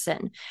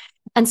person.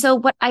 And so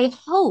what I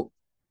hope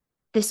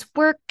this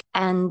work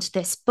and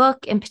this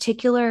book in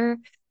particular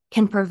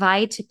can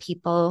provide to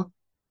people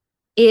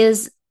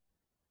is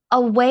a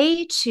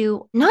way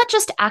to not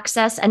just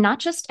access and not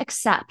just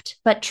accept,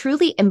 but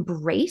truly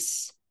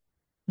embrace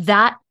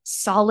that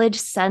solid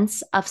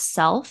sense of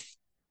self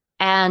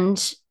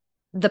and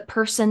the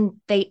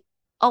person they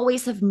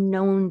always have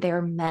known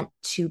they're meant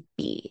to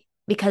be.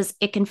 Because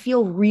it can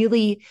feel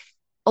really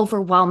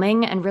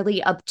overwhelming and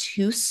really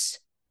obtuse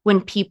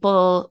when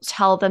people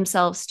tell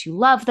themselves to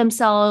love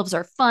themselves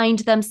or find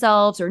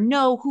themselves or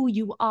know who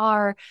you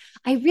are.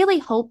 I really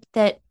hope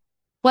that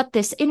what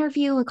this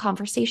interview and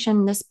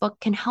conversation, this book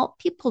can help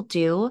people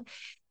do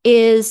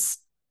is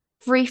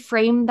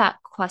reframe that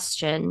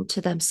question to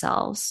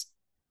themselves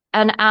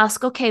and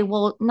ask, okay,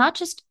 well, not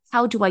just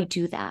how do I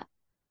do that,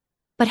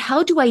 but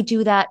how do I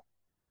do that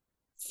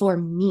for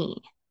me,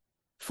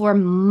 for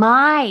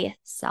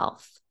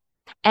myself?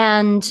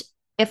 And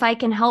if I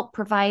can help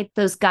provide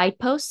those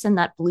guideposts and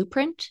that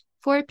blueprint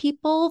for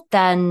people,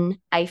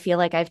 then I feel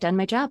like I've done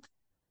my job.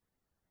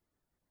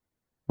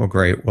 Well,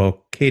 great.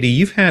 Well, Katie,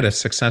 you've had a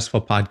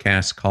successful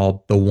podcast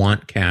called The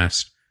Want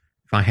Cast,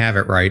 if I have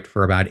it right,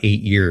 for about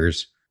 8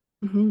 years.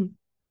 Mm-hmm.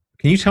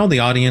 Can you tell the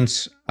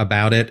audience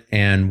about it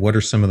and what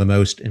are some of the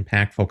most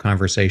impactful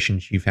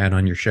conversations you've had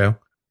on your show?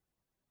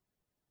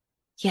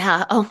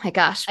 Yeah. Oh my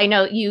gosh. I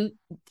know you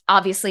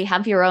obviously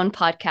have your own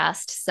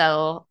podcast.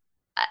 So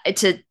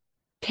to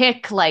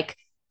pick like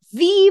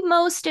the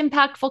most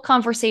impactful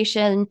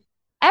conversation,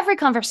 every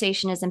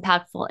conversation is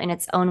impactful in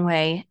its own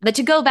way. But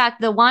to go back,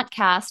 the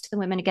WantCast, the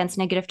Women Against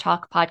Negative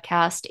Talk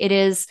podcast, it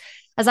is,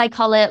 as I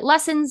call it,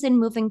 lessons in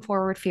moving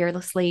forward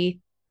fearlessly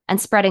and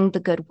spreading the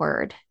good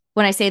word.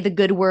 When I say the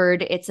good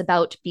word, it's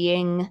about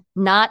being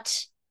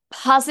not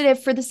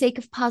positive for the sake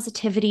of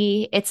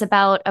positivity. It's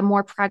about a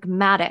more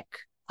pragmatic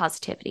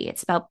positivity.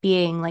 It's about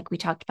being, like we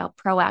talked about,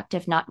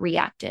 proactive, not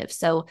reactive.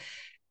 So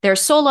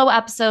there's solo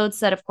episodes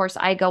that, of course,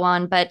 I go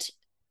on, but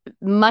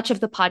much of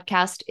the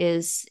podcast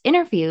is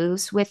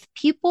interviews with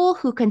people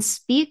who can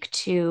speak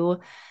to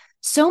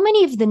so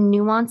many of the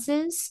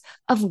nuances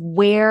of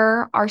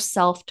where our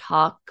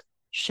self-talk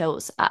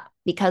shows up.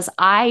 Because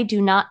I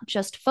do not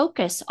just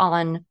focus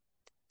on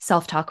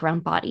self-talk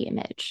around body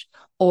image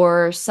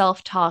or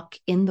self-talk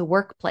in the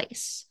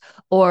workplace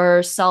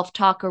or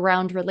self-talk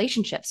around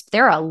relationships.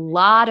 There are a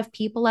lot of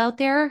people out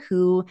there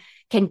who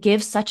can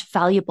give such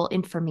valuable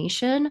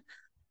information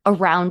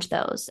around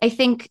those. I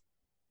think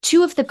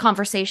two of the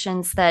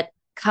conversations that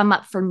come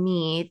up for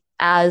me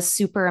as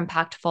super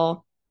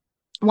impactful,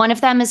 one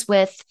of them is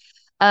with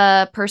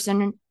a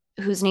person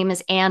whose name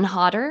is Ann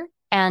Hodder,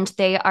 and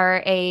they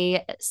are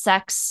a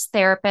sex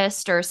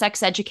therapist or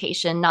sex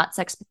education, not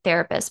sex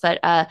therapist, but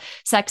a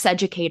sex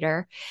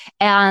educator.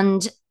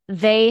 And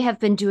they have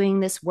been doing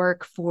this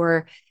work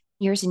for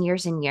years and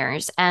years and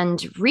years.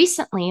 And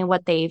recently,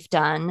 what they've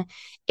done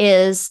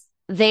is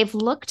they've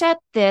looked at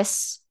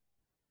this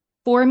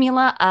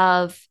formula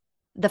of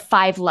the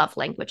 5 love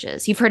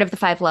languages. You've heard of the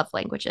 5 love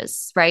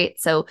languages, right?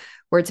 So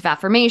words of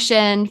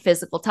affirmation,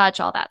 physical touch,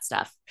 all that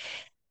stuff.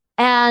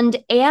 And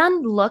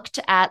Anne looked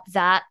at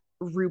that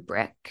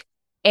rubric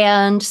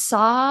and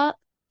saw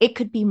it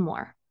could be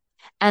more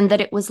and that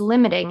it was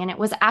limiting and it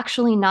was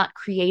actually not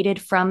created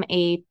from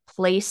a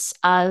place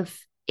of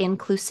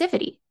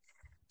inclusivity.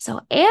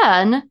 So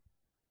Anne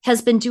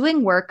has been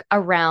doing work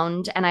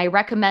around, and I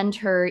recommend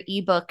her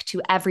ebook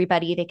to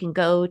everybody. They can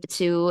go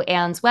to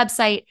Anne's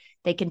website,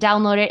 they can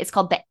download it. It's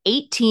called The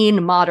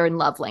 18 Modern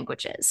Love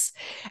Languages.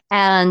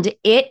 And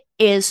it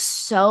is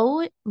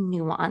so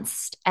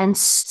nuanced and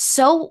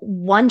so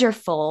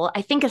wonderful.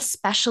 I think,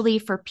 especially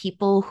for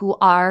people who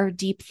are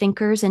deep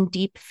thinkers and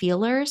deep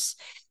feelers,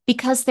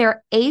 because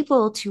they're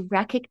able to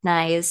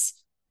recognize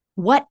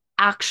what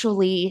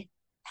actually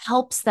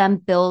helps them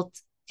build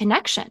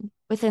connection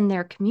within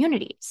their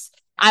communities.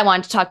 I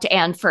wanted to talk to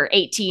Anne for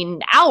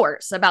 18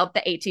 hours about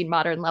the 18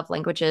 modern love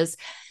languages.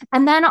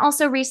 And then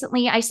also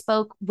recently, I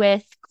spoke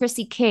with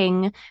Chrissy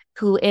King,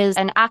 who is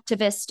an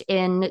activist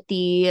in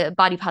the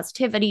body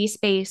positivity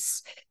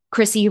space.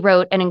 Chrissy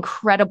wrote an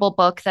incredible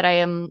book that I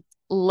am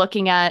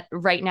looking at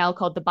right now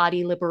called The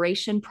Body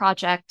Liberation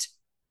Project.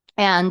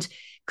 And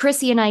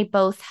Chrissy and I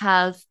both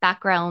have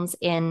backgrounds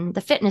in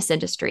the fitness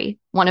industry.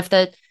 One of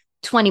the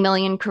 20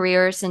 million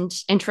careers and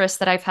interests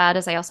that I've had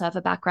is I also have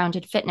a background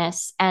in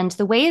fitness. And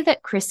the way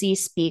that Chrissy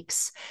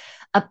speaks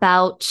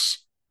about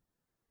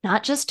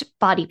not just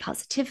body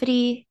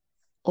positivity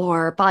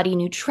or body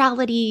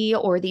neutrality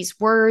or these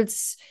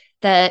words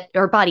that,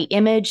 or body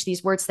image,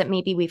 these words that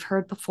maybe we've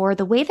heard before,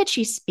 the way that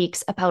she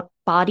speaks about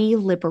body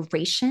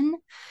liberation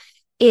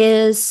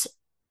is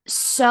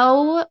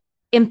so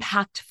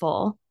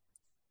impactful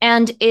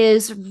and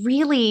is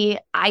really,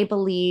 I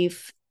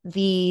believe,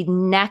 the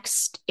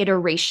next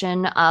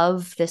iteration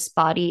of this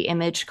body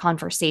image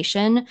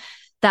conversation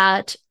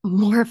that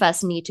more of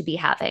us need to be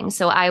having.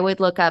 So I would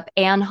look up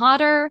Anne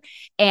Hodder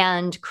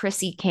and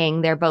Chrissy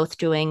King. They're both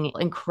doing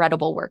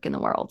incredible work in the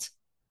world.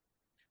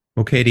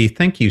 Well, Katie,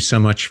 thank you so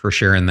much for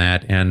sharing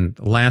that. And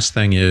the last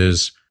thing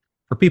is,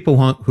 for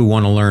people who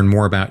want to learn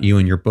more about you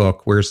and your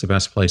book, where's the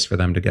best place for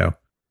them to go?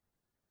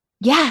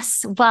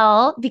 Yes.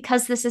 Well,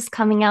 because this is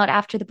coming out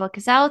after the book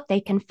is out,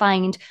 they can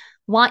find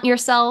Want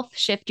Yourself,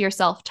 Shift Your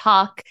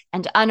Self-Talk,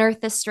 and Unearth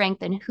the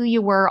Strength in Who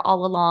You Were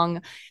All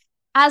Along,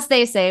 as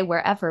they say,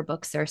 wherever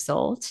books are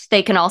sold.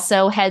 They can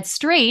also head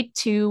straight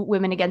to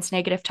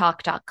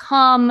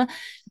womenagainstnegativetalk.com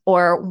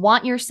or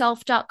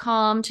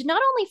wantyourself.com to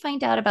not only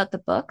find out about the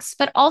books,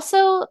 but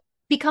also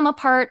become a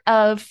part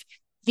of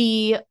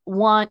the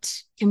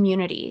Want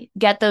community.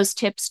 Get those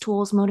tips,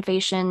 tools,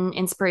 motivation,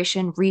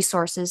 inspiration,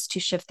 resources to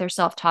shift their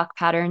self-talk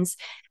patterns.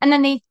 And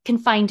then they can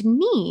find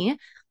me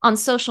on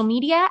social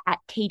media at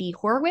Katie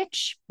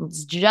Horwitch.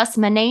 It's just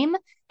my name.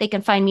 They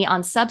can find me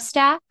on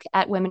Substack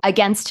at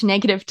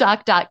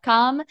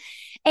womenagainstnegativetalk.com.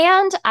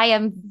 And I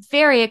am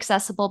very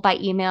accessible by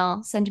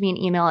email. Send me an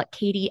email at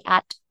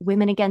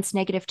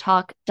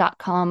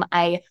katie@womenagainstnegativetalk.com.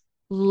 I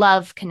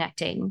love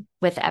connecting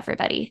with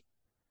everybody.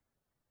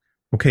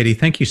 Well, Katie,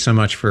 thank you so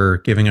much for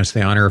giving us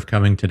the honor of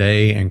coming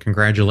today, and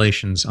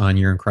congratulations on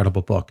your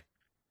incredible book.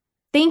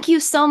 Thank you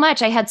so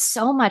much. I had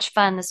so much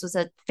fun. This was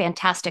a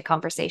fantastic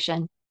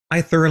conversation.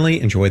 I thoroughly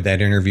enjoyed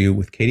that interview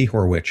with Katie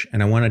Horwitch,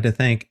 and I wanted to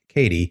thank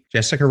Katie,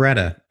 Jessica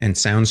Retta, and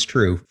Sounds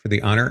True for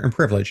the honor and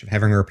privilege of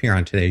having her appear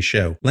on today's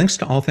show. Links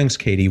to all things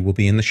Katie will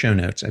be in the show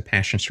notes at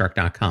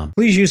passionstruck.com.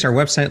 Please use our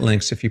website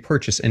links if you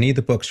purchase any of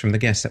the books from the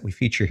guests that we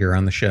feature here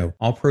on the show.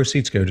 All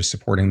proceeds go to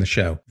supporting the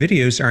show.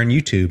 Videos are on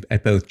YouTube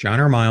at both John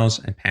R. Miles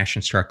and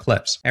Passion Struck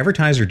Clips.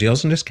 Advertiser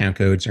deals and discount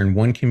codes are in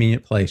one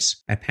convenient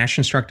place at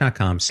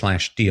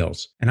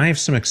passionstruck.com/deals. And I have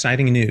some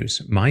exciting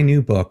news. My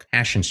new book,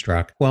 Passion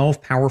Struck,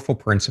 12 Powerful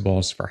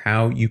Principles for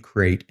How You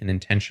Create an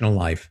Intentional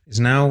Life, is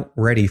now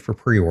ready for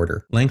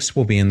pre-order. Links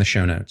will be in the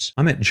show notes.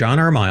 I'm at John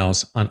R.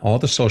 Miles on all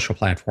the social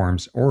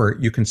platforms, or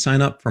you can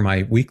sign up for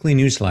my weekly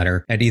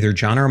newsletter at either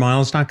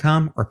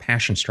johnrmiles.com or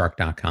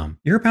passionstruck.com.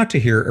 You're about to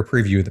hear a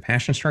preview of the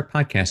Passion Struck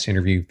podcast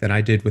interview that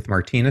I did with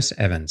Martinez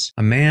Evans,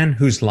 a man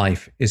whose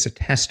life is a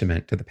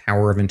testament to the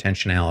power of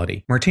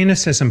intentionality.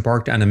 Martinez has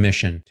embarked on a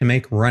mission to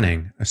make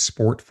running a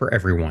sport for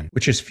everyone,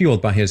 which is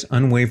fueled by his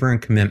unwavering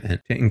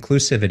commitment to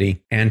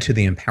inclusivity and to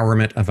the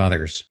empowerment of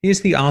others. He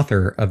is the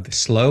author of the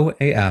Slow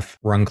AF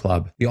Run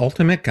Club, the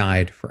ultimate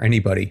guide for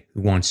anybody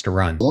who wants to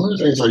run. One of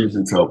the things I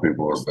usually tell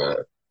people is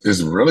that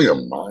it's really a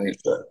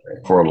mindset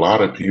thing. For a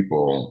lot of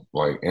people,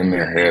 like in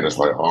their head, it's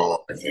like,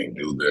 oh, I can't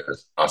do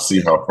this. I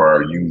see how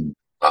far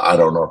I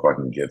don't know if I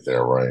can get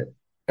there, right?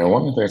 And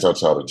one of the things I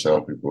try to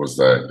tell people is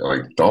that,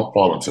 like, don't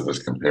fall into this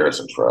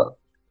comparison trap.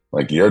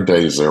 Like, your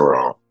day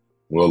 0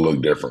 will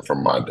look different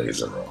from my day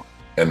 0.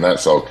 And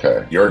that's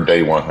okay. Your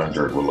day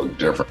 100 will look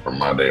different from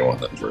my day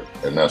 100.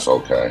 And that's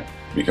okay.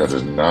 Because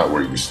it's not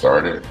where you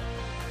started,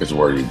 it's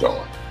where you're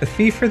going. The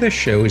fee for this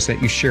show is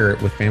that you share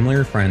it with family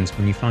or friends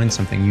when you find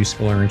something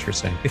useful or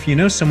interesting. If you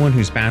know someone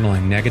who's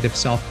battling negative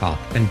self-talk,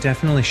 then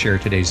definitely share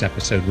today's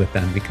episode with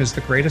them, because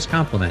the greatest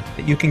compliment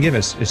that you can give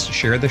us is to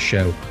share the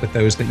show with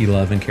those that you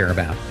love and care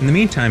about. In the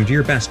meantime, do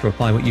your best to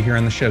apply what you hear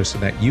on the show so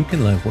that you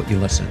can live what you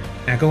listen.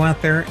 Now go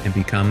out there and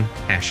become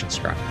passion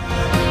struck.